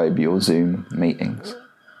transcribe your Zoom meetings,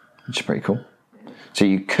 which is pretty cool. So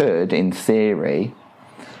you could, in theory...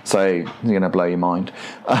 So it's going to blow your mind.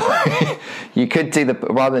 You could do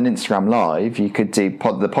rather than Instagram Live, you could do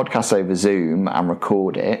the podcast over Zoom and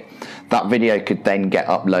record it. That video could then get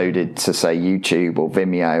uploaded to, say, YouTube or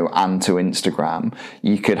Vimeo and to Instagram.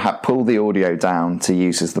 You could pull the audio down to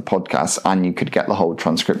use as the podcast, and you could get the whole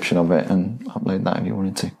transcription of it and upload that if you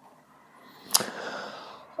wanted to.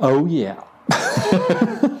 Oh, yeah.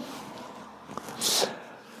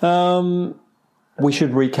 We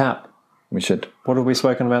should recap. We should. What have we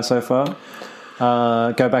spoken about so far?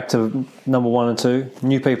 Go back to number 1 and 2.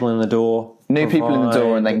 New people in the door. New people in the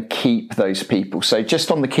door, and then keep those people. So just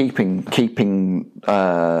on the keeping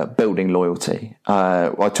building loyalty.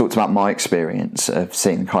 I talked about my experience of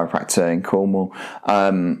seeing a chiropractor in Cornwall.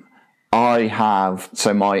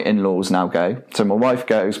 So my in-laws now go. So my wife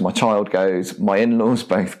goes, my child goes, my in-laws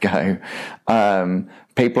both go.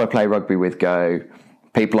 People I play rugby with go.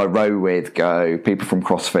 People I row with go. People from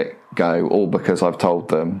CrossFit go, all because I've told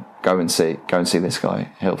them, go and see this guy,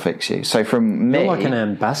 he'll fix you. So from me, you're like an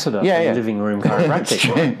ambassador for Living Room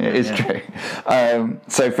Chiropractic. It is true.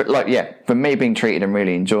 So for me being treated and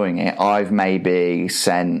really enjoying it, I've maybe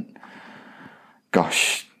sent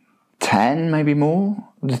 10, maybe more,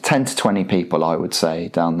 10 to 20 people, I would say,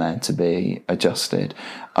 down there to be adjusted.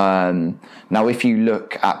 Now, if you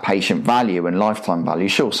look at patient value and lifetime value,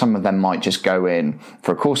 sure, some of them might just go in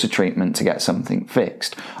for a course of treatment to get something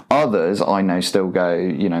fixed. Others, I know, still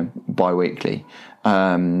go, bi-weekly.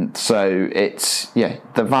 So it's, the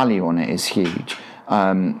value on it is huge.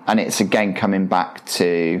 And it's, again, coming back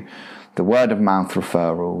to the word of mouth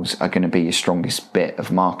referrals are going to be your strongest bit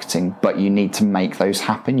of marketing, but you need to make those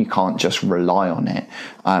happen. You can't just rely on it.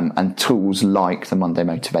 And tools like the Monday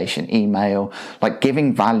Motivation email, like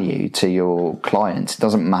giving value to your clients, it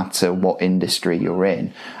doesn't matter what industry you're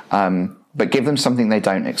in, but give them something they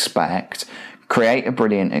don't expect. Create a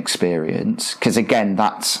brilliant experience, because again,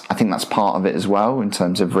 I think that's part of it as well in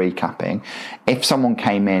terms of recapping. If someone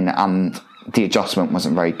came in and the adjustment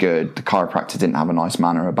wasn't very good, the chiropractor didn't have a nice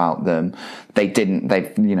manner about them,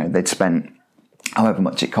 they'd spent however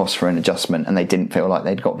much it costs for an adjustment and they didn't feel like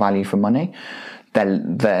they'd got value for money,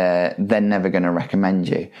 they're never going to recommend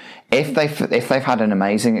you. If they've had an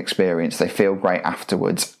amazing experience, they feel great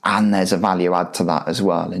afterwards, and there's a value add to that as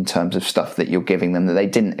well in terms of stuff that you're giving them that they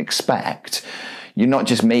didn't expect, you're not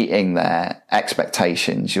just meeting their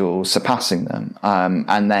expectations, you're surpassing them.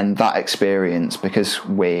 And then that experience, because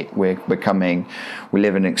we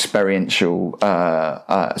live in an experiential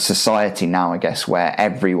society now, I guess, where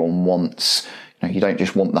everyone wants, you don't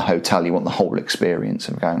just want the hotel, you want the whole experience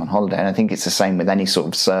of going on holiday. And I think it's the same with any sort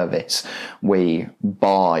of service we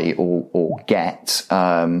buy or get.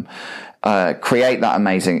 Create that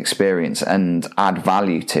amazing experience and add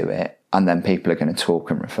value to it, and then people are going to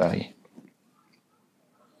talk and refer you.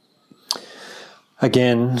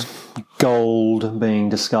 Again, gold being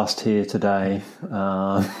discussed here today.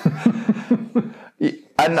 And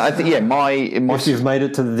I think, if you've made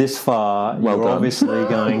it to this far, you're obviously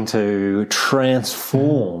going to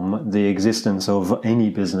transform the existence of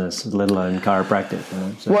any business, let alone chiropractic.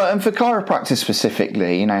 So. Well, and for chiropractic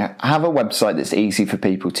specifically, have a website that's easy for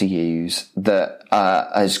people to use, that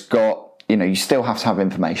has got, you still have to have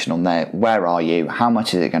information on there. Where are you? How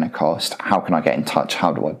much is it going to cost? How can I get in touch?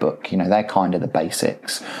 How do I book? They're kind of the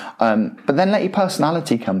basics. But then let your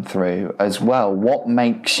personality come through as well. What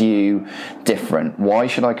makes you different? Why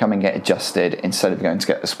should I come and get adjusted instead of going to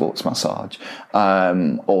get a sports massage,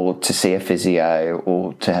 or to see a physio,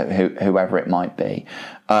 or to whoever it might be?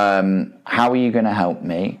 How are you going to help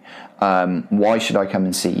me? Why should I come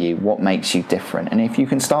and see you? What makes you different? And if you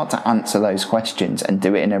can start to answer those questions and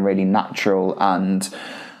do it in a really natural and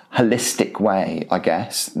holistic way, I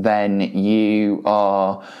guess, then you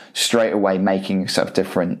are straight away making yourself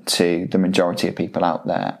different to the majority of people out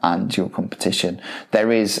there and your competition.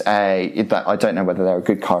 There is I don't know whether they're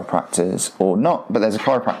good chiropractors or not, but there's a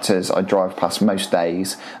chiropractor I drive past most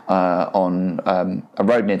days on a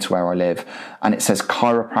road near to where I live, and it says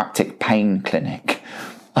Chiropractic Pain Clinic.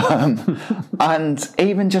 And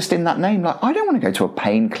even just in that name, like, I don't want to go to a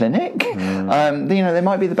pain clinic. They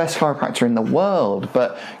might be the best chiropractor in the world,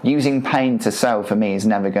 but using pain to sell for me is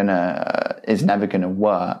never gonna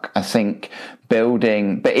work. I think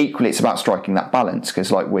but equally it's about striking that balance,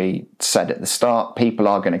 because like we said at the start, people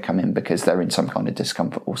are going to come in because they're in some kind of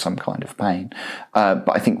discomfort or some kind of pain. But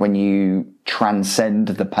I think when you transcend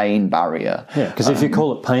the pain barrier, because if you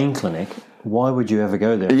call it pain clinic, why would you ever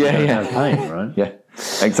go there if you don't have pain, right? Yeah.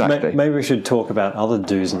 Exactly. Maybe we should talk about other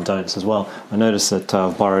do's and don'ts as well. I noticed that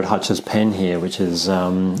I've borrowed Hutch's pen here, which is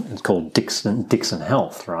it's called Dixon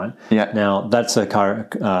Health, right? Yeah. Now that's and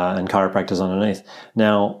chiropractors underneath.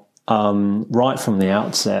 Now, right from the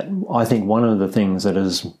outset, I think one of the things that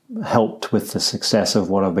has helped with the success of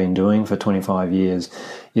what I've been doing for 25 years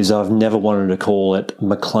is I've never wanted to call it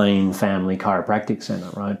McLean Family Chiropractic Centre,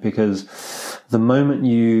 right? Because the moment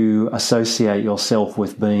you associate yourself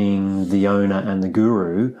with being the owner and the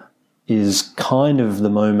guru is kind of the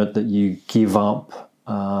moment that you give up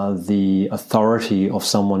the authority of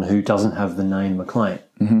someone who doesn't have the name McLean.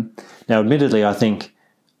 Mm-hmm. Now, admittedly, I think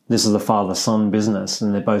this is a father-son business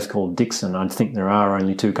and they're both called Dixon. I think there are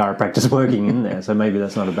only 2 chiropractors working in there, so maybe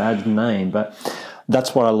that's not a bad name. But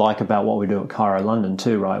that's what I like about what we do at Chiro London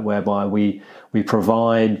too, right? Whereby we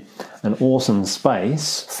provide an awesome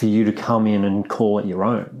space for you to come in and call it your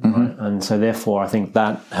own. Mm-hmm. Right? And so therefore I think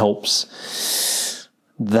that helps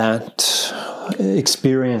that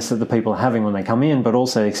experience that the people are having when they come in, but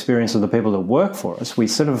also the experience of the people that work for us.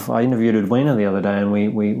 I interviewed Edwina the other day and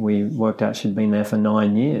we worked out she'd been there for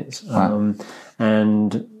 9 years. Wow.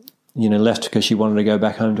 And left because she wanted to go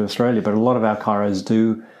back home to Australia. But a lot of our chiros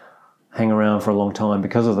do hang around for a long time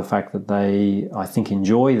because of the fact that they, I think,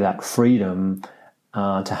 enjoy that freedom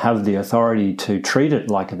to have the authority to treat it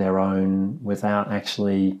like their own without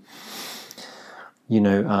actually,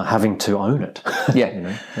 having to own it.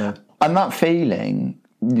 Yeah. Yeah. And that feeling,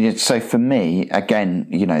 so for me, again,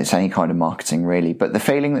 it's any kind of marketing really, but the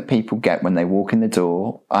feeling that people get when they walk in the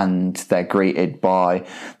door and they're greeted by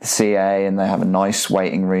the CA and they have a nice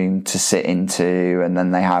waiting room to sit into, and then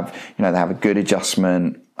they have a good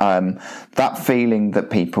adjustment. That feeling that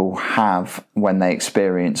people have when they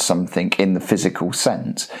experience something in the physical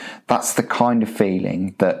sense, that's the kind of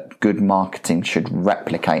feeling that good marketing should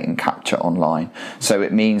replicate and capture online. So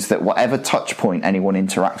it means that whatever touch point anyone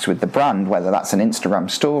interacts with the brand, whether that's an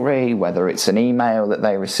Instagram story, whether it's an email that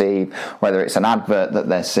they receive, whether it's an advert that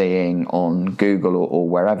they're seeing on Google or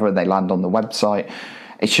wherever they land on the website,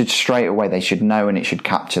 it should straight away, they should know, and it should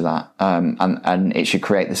capture that. And it should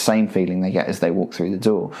create the same feeling they get as they walk through the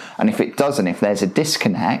door. And if it doesn't, if there's a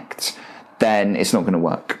disconnect, then it's not going to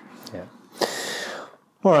work. Yeah.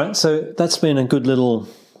 All right. So that's been a good little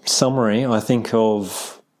summary, I think,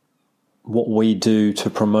 of what we do to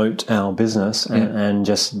promote our business and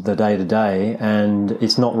just the day-to-day. And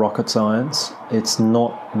it's not rocket science. It's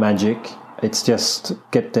not magic. It's just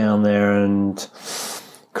get down there and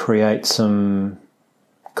create some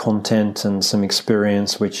content and some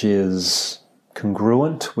experience which is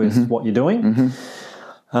congruent with what you're doing.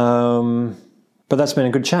 Mm-hmm. But that's been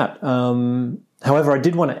a good chat. However, I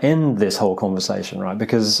did want to end this whole conversation, right?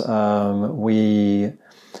 Because we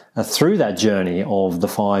are through that journey of the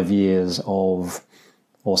 5 years of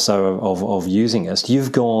using us.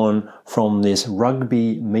 You've gone from this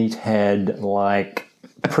rugby meathead, like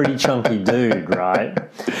pretty chunky dude, right,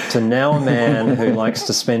 to now a man who likes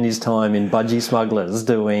to spend his time in budgie smugglers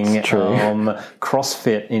doing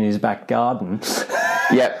CrossFit in his back garden.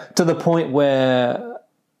 Yep. To the point where,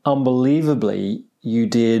 unbelievably, you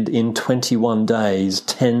did in 21 days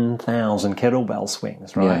 10,000 kettlebell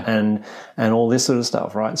swings, right? Yeah. And all this sort of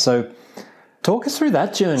stuff, right? So talk us through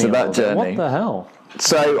that journey. What the hell?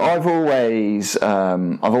 So I've always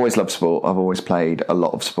loved sport. I've always played a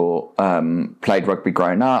lot of sport. Played rugby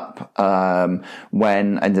growing up.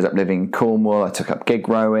 When I ended up living in Cornwall, I took up gig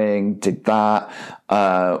rowing, did that.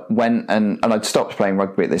 Went and I'd stopped playing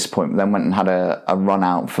rugby at this point, but then went and had a run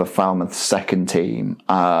out for Falmouth's second team.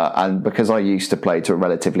 And because I used to play to a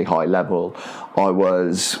relatively high level, I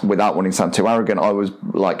was, without wanting to sound too arrogant, I was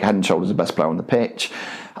like head and shoulders the best player on the pitch.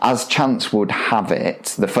 As chance would have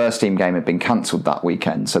it, the first team game had been cancelled that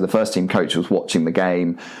weekend. So the first team coach was watching the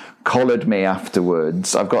game, collared me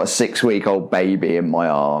afterwards. I've got a 6-week-old baby in my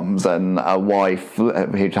arms and a wife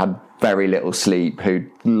who'd had very little sleep, who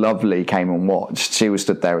lovely came and watched. She was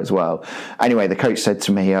stood there as well. Anyway, the coach said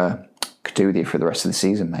to me, could do with you for the rest of the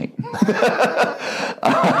season, mate.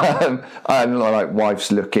 And like,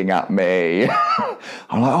 wife's looking at me.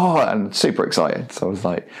 I'm like, oh, and super excited. So I was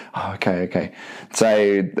like, oh, okay. So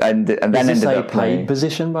and then ended up playing. Paid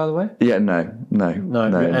position, by the way? Yeah, no,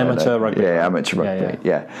 amateur rugby. Yeah, amateur rugby.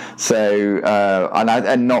 Yeah. So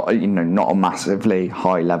and not not a massively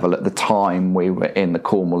high level at the time. We were in the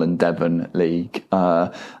Cornwall and Devon League,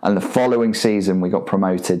 and the following season we got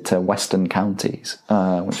promoted to Western Counties,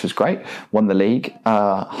 which was great. Won the league.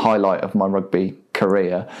 Highlight of my rugby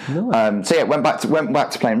career. Nice. So yeah, went back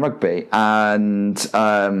to playing rugby and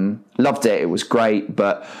loved it. It was great,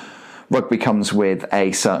 but rugby comes with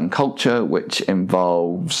a certain culture which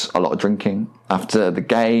involves a lot of drinking after the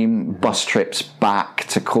game. Bus trips back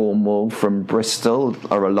to Cornwall from Bristol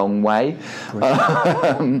are a long way.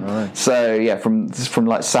 Right. So yeah, from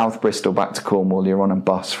like South Bristol back to Cornwall, you're on a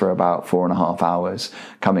bus for about 4.5 hours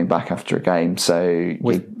coming back after a game. So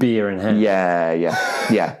with beer in hand. Yeah.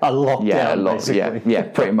 A lockdown, basically. Yeah,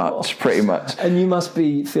 pretty much. And you must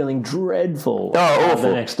be feeling dreadful. Awful.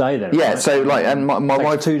 The next day then. Yeah. Right? So like, and my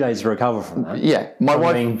wife, 2 days to recover from that. Yeah, my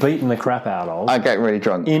wife being beaten the crap out of. I get really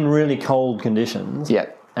drunk in really cold conditions. Yeah.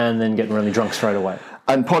 And then getting really drunk straight away.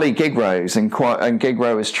 And Polly gig rows, and gig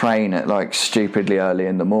rowers train at like stupidly early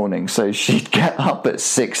in the morning. So she'd get up at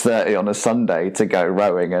 6:30 on a Sunday to go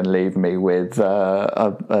rowing and leave me with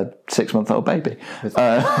a 6-month-old baby with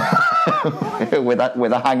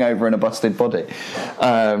a hangover and a busted body,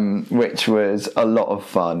 which was a lot of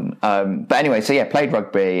fun. But anyway, so yeah, played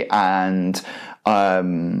rugby and.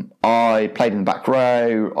 I played in the back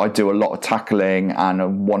row. I do a lot of tackling, and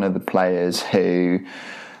I'm one of the players who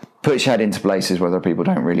puts your head into places where other people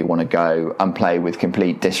don't really want to go and play with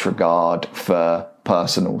complete disregard for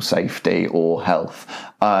personal safety or health.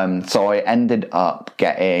 So I ended up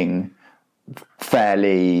getting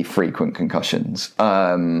fairly frequent concussions.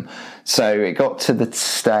 So it got to the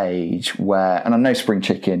stage where, and I'm no spring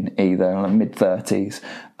chicken either, I'm mid-30s,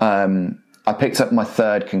 I picked up my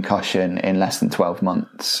third concussion in less than 12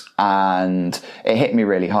 months and it hit me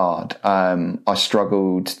really hard. I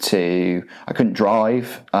couldn't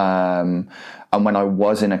drive. And when I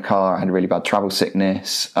was in a car, I had really bad travel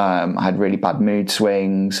sickness. I had really bad mood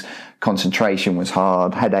swings. Concentration was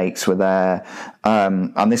hard. Headaches were there.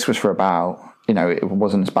 And this was for about, it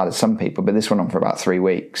wasn't as bad as some people, but this went on for about 3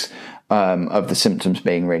 weeks. Of the symptoms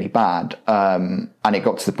being really bad. And it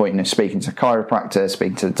got to the point, speaking to the chiropractor,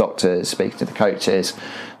 speaking to the doctors, speaking to the coaches,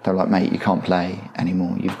 they're like, mate, you can't play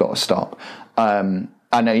anymore. You've got to stop. I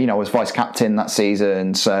know, I was vice captain that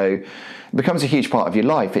season, so it becomes a huge part of your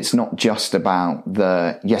life. It's not just about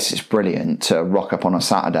yes, it's brilliant to rock up on a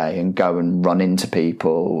Saturday and go and run into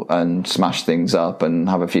people and smash things up and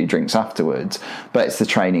have a few drinks afterwards, but it's the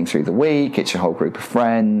training through the week, it's your whole group of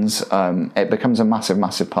friends. It becomes a massive,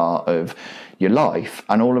 massive part of your life,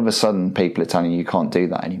 and all of a sudden people are telling you can't do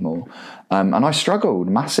that anymore. And I struggled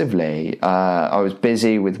massively. I was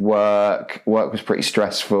busy with work. Work was pretty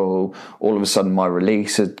stressful. All of a sudden my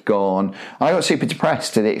release had gone. I got super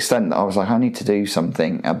depressed to the extent that I was like, I need to do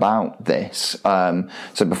something about this.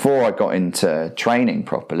 So before I got into training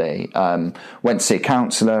properly, went to see a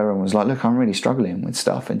counsellor and was like, look, I'm really struggling with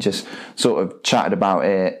stuff, and just sort of chatted about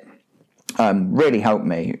it. Really helped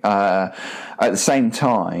me. At the same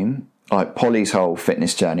time, like Polly's whole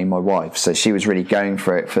fitness journey, my wife, so she was really going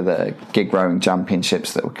for it for the gig rowing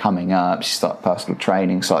championships that were coming up. She started personal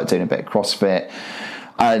training, started doing a bit of CrossFit,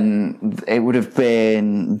 and it would have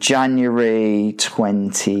been January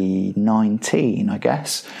 2019, I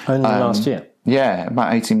guess. Only last year. Yeah,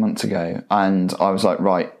 about 18 months ago. And I was like,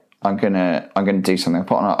 right, I'm gonna do something.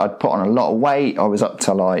 I'd put on a lot of weight. I was up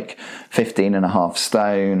to like 15.5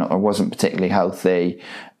 stone. I wasn't particularly healthy.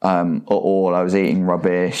 At all. I was eating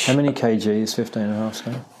rubbish. How many kg is 15.5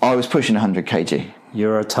 stone? I was pushing 100 kg.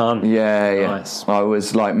 You're a ton. Yeah. Nice. I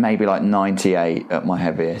was maybe 98 at my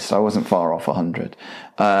heaviest. I wasn't far off 100.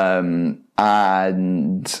 And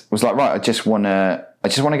was like, right, I just want to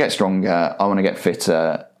get stronger. I want to get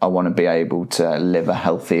fitter. I want to be able to live a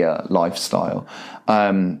healthier lifestyle.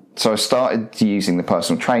 So I started using the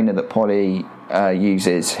personal trainer that Polly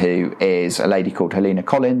uses, who is a lady called Helena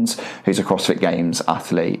Collins, who's a CrossFit Games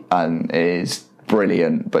athlete and is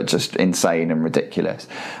brilliant, but just insane and ridiculous.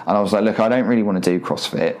 And I was like, look, I don't really want to do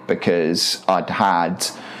CrossFit because I'd had,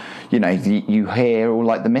 you know, you hear all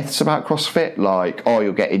like the myths about CrossFit, like, oh,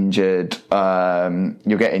 you'll get injured,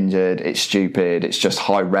 it's stupid, it's just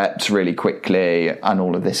high reps really quickly, and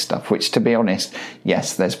all of this stuff, which, to be honest,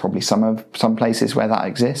 yes, there's probably some places where that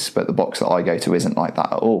exists, but the box that I go to isn't like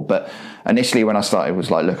that at all. But initially when I started, it was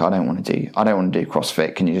like, look, I don't want to do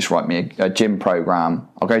CrossFit. Can you just write me a gym program?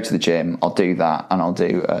 I'll go to the gym, I'll do that, and I'll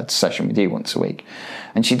do a session with you once a week.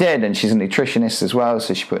 And she did, and she's a nutritionist as well,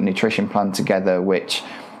 so she put a nutrition plan together, which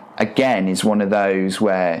again is one of those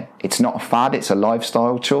where it's not a fad, it's a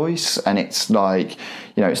lifestyle choice, and it's like,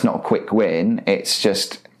 you know, it's not a quick win, it's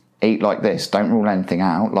just eat like this, don't rule anything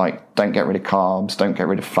out, like don't get rid of carbs, don't get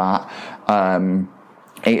rid of fat,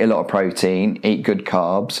 eat a lot of protein, eat good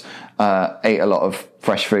carbs, eat a lot of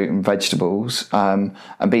fresh fruit and vegetables, and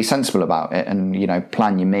be sensible about it, and, you know,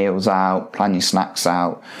 plan your meals out, plan your snacks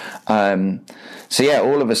out. So yeah,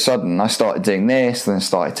 all of a sudden I started doing this, then I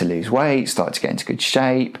started to lose weight, started to get into good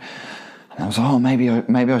shape, and I was like, oh, maybe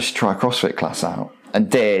I should try a CrossFit class out.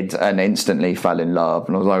 And did, and instantly fell in love,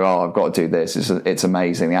 and I was like, oh, I've got to do this, it's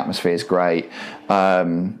amazing, the atmosphere is great.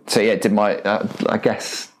 So yeah, did my I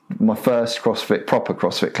guess my first proper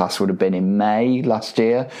CrossFit class would have been in May last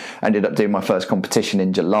year. I ended up doing my first competition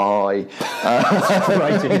in July.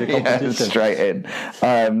 Straight into the competition. Yeah, straight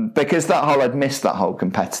in. Because I'd missed that whole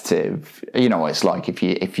competitive. You know what it's like if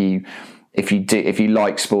you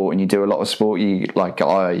like sport and you do a lot of sport, you like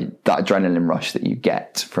that adrenaline rush that you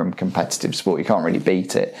get from competitive sport. You can't really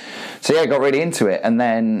beat it. So yeah, I got really into it, and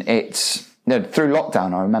then through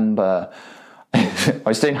lockdown, I remember I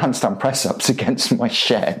was doing handstand press-ups against my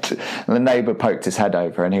shed, and the neighbour poked his head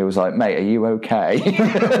over, and he was like, mate, are you okay?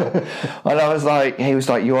 And I was like, he was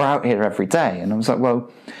like, you're out here every day. And I was like, well,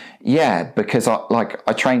 yeah, because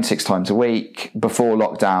I train 6 times a week. Before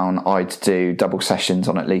lockdown, I'd do double sessions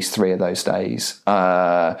on at least 3 of those days.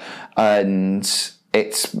 And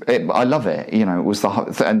I love it. You know, it was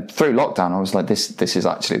and through lockdown, I was like, this is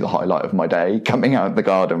actually the highlight of my day, coming out of the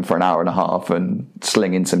garden for an hour and a half and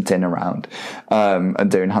slinging some tin around, and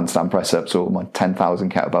doing handstand press-ups or my 10,000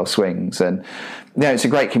 kettlebell swings. And, you know, it's a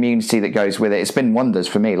great community that goes with it. It's been wonders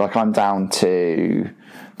for me. Like, I'm down to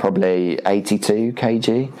probably 82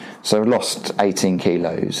 kg. So I've lost 18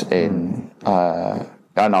 kilos in,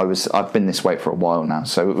 and I've been this weight for a while now,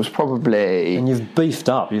 so it was probably... And you've beefed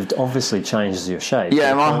up. You've obviously changed your shape.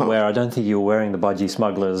 Yeah, where I don't think you were wearing the budgie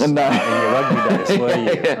smugglers in your rugby days, were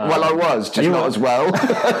you? Well, I was, just not as well.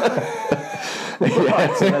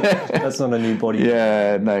 Right, so that's not a new body.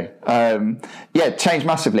 Yeah, no. It changed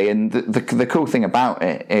massively, and the cool thing about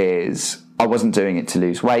it is I wasn't doing it to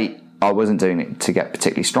lose weight. I wasn't doing it to get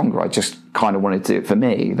particularly stronger. I just kind of wanted to do it for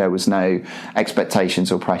me. There was no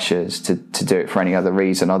expectations or pressures to do it for any other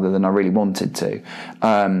reason other than I really wanted to.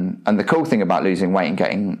 And the cool thing about losing weight and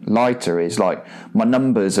getting lighter is, like, my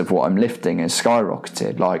numbers of what I'm lifting has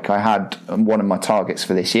skyrocketed. Like, I had one of my targets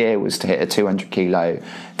for this year was to hit a 200 kilo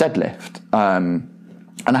deadlift.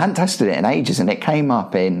 And I hadn't tested it in ages, and it came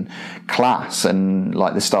up in class and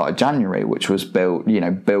like the start of January, which was build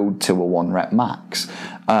to a 1 rep max.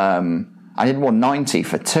 I did 190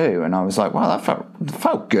 for 2, and I was like, wow, that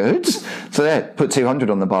felt good. So yeah, put 200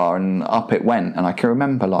 on the bar, and up it went. And I can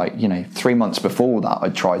remember, 3 months before that, I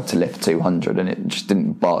tried to lift 200, and it just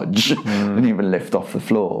didn't budge. Didn't even lift off the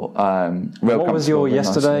floor. What was your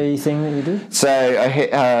yesterday thing that you did? So I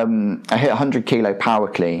hit 100 kilo power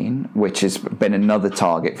clean, which has been another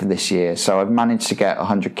target for this year. So I've managed to get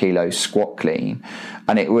 100 kilo squat clean,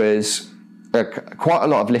 and it was quite a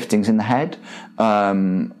lot of liftings in the head,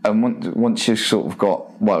 and once you've sort of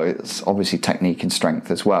got, well, it's obviously technique and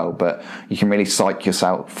strength as well, but you can really psych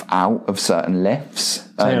yourself out of certain lifts.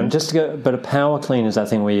 But a power clean is that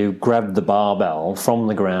thing where you grab the barbell from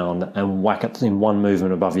the ground and whack it in one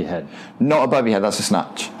movement above your head. Not above your head, that's a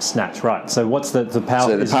snatch. Snatch, right. So what's the power?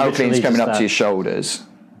 So the power clean is coming up to your shoulders.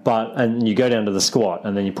 And you go down to the squat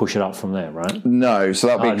and then you push it up from there, right? No, so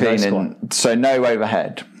that'll be cleaning. So no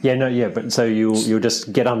overhead. But so you'll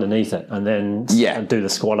just get underneath it and then do the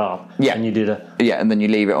squat up. Yeah. And you do and then you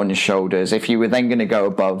leave it on your shoulders. If you were then going to go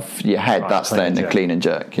above your head, that's then the clean and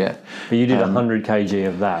jerk, yeah. But you did 100 kg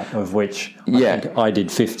of that, of which I think I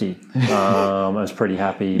did 50. I was pretty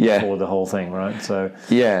happy before the whole thing, right? So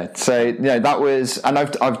that was, and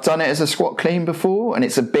I've done it as a squat clean before, and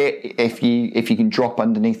it's a bit, if you can drop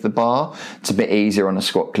underneath the bar, it's a bit easier on a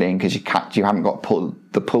squat clean because you haven't got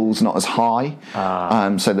the pull's not as high.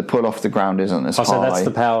 So so the pull off the ground isn't as high. So that's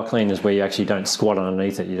the power cleaners where you actually don't squat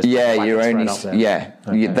underneath it. You just you're only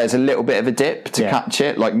Okay. there's a little bit of a dip to catch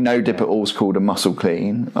it. Like no dip at all is called a muscle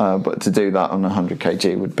clean, but to do that on 100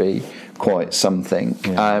 kg would be quite something.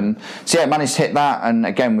 So I managed to hit that, and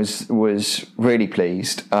again was really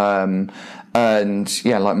pleased. And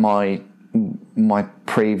like my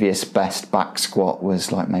previous best back squat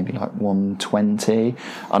was maybe 120,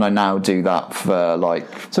 and I now do that for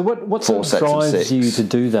So what sort of drives you to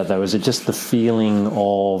do that though? Is it just the feeling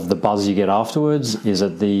of the buzz you get afterwards? Is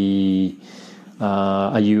it the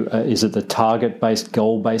is it the target-based,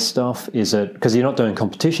 goal-based stuff? Is it because you're not doing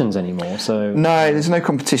competitions anymore? So no, there's no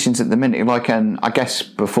competitions at the minute. I guess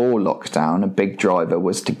before lockdown, a big driver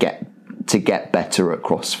was to get better at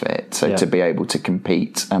CrossFit, so to be able to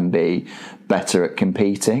compete and be better at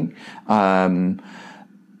competing.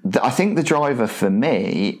 I think the driver for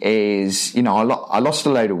me is, I lost a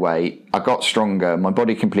load of weight, I got stronger, my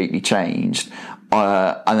body completely changed,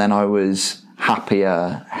 and then I was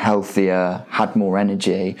happier, healthier, had more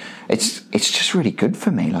energy. It's just really good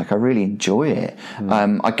for me. I really enjoy it.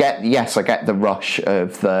 I get the rush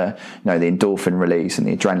of the endorphin release and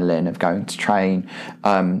the adrenaline of going to train,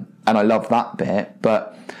 and I love that bit.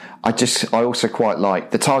 But I also quite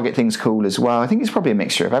like the target thing's cool as well. I think it's probably a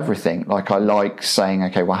mixture of everything. I like saying,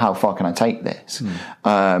 okay, well, how far can I take this?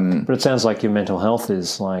 But it sounds like your mental health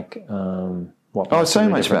is so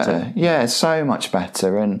much better. Yeah, so much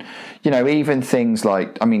better. And, even things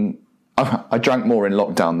like, I drank more in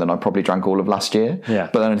lockdown than I probably drank all of last year.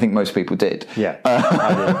 Yeah. But I don't think most people did. Yeah,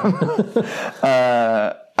 I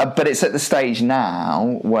did. But it's at the stage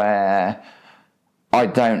now where I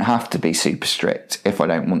don't have to be super strict if I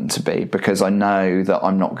don't want to be, because I know that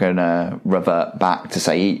I'm not going to revert back to,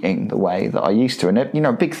 say, eating the way that I used to. And,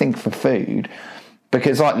 a big thing for food,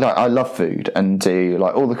 because I love food and do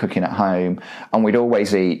all the cooking at home, and we'd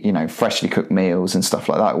always eat, freshly cooked meals and stuff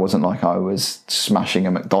like that. It wasn't like I was smashing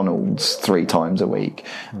a McDonald's 3 times a week.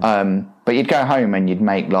 But you'd go home and you'd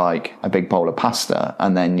make a big bowl of pasta,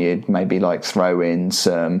 and then you'd maybe throw in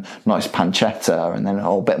some nice pancetta, and then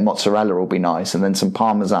a bit of mozzarella will be nice, and then some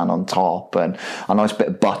parmesan on top, and a nice bit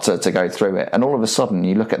of butter to go through it. And all of a sudden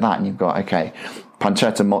you look at that and you've got, okay,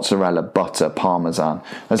 pancetta, mozzarella, butter, parmesan.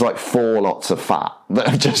 There's 4 lots of fat that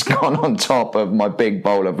have just gone on top of my big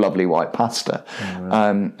bowl of lovely white pasta.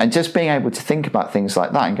 And just being able to think about things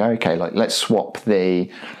like that and go, okay, let's swap the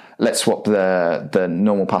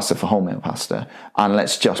normal pasta for wholemeal pasta, and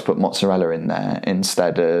let's just put mozzarella in there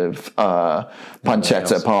instead of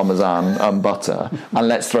pancetta, parmesan, and butter, and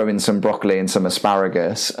let's throw in some broccoli and some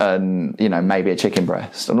asparagus and maybe a chicken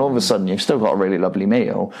breast, and all of a sudden you've still got a really lovely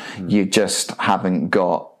meal. You just haven't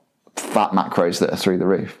got fat macros that are through the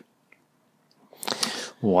roof.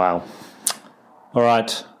 Wow. All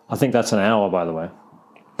right, I think that's an hour, by the way.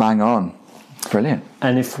 Bang on. Brilliant.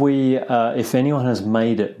 And if anyone has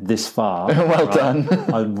made it this far, well done.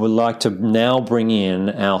 I would like to now bring in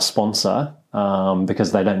our sponsor,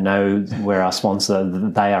 because they don't know they are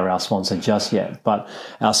our sponsor just yet. But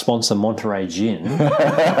our sponsor, Monterey Gin,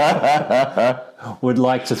 would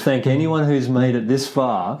like to thank anyone who's made it this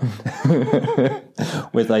far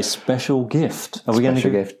with a special gift. Are we going to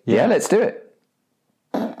give? Gift? Yeah, let's do it.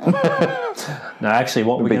 No, actually,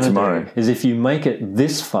 what we're going to do is, if you make it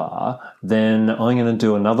this far, then I'm going to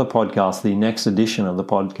do another podcast. The next edition of the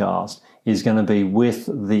podcast is going to be with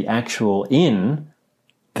the actual the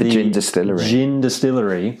gin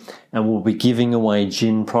distillery, and we'll be giving away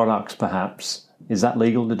gin products, perhaps. Is that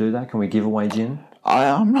legal to do that? Can we give away gin?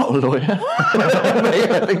 I'm not a lawyer.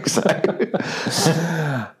 I think so.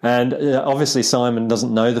 And obviously Simon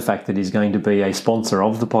doesn't know the fact that he's going to be a sponsor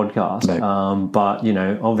of the podcast. No. But,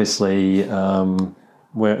 obviously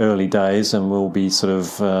we're early days, and we'll be sort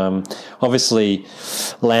of obviously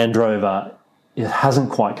Land Rover, it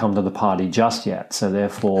hasn't quite come to the party just yet. So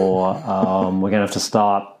therefore we're going to have to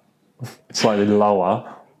start slightly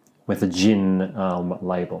lower with a gin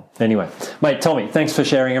label. Anyway, mate, Tommy, thanks for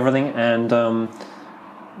sharing everything, and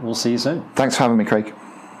we'll see you soon. Thanks for having me, Craig.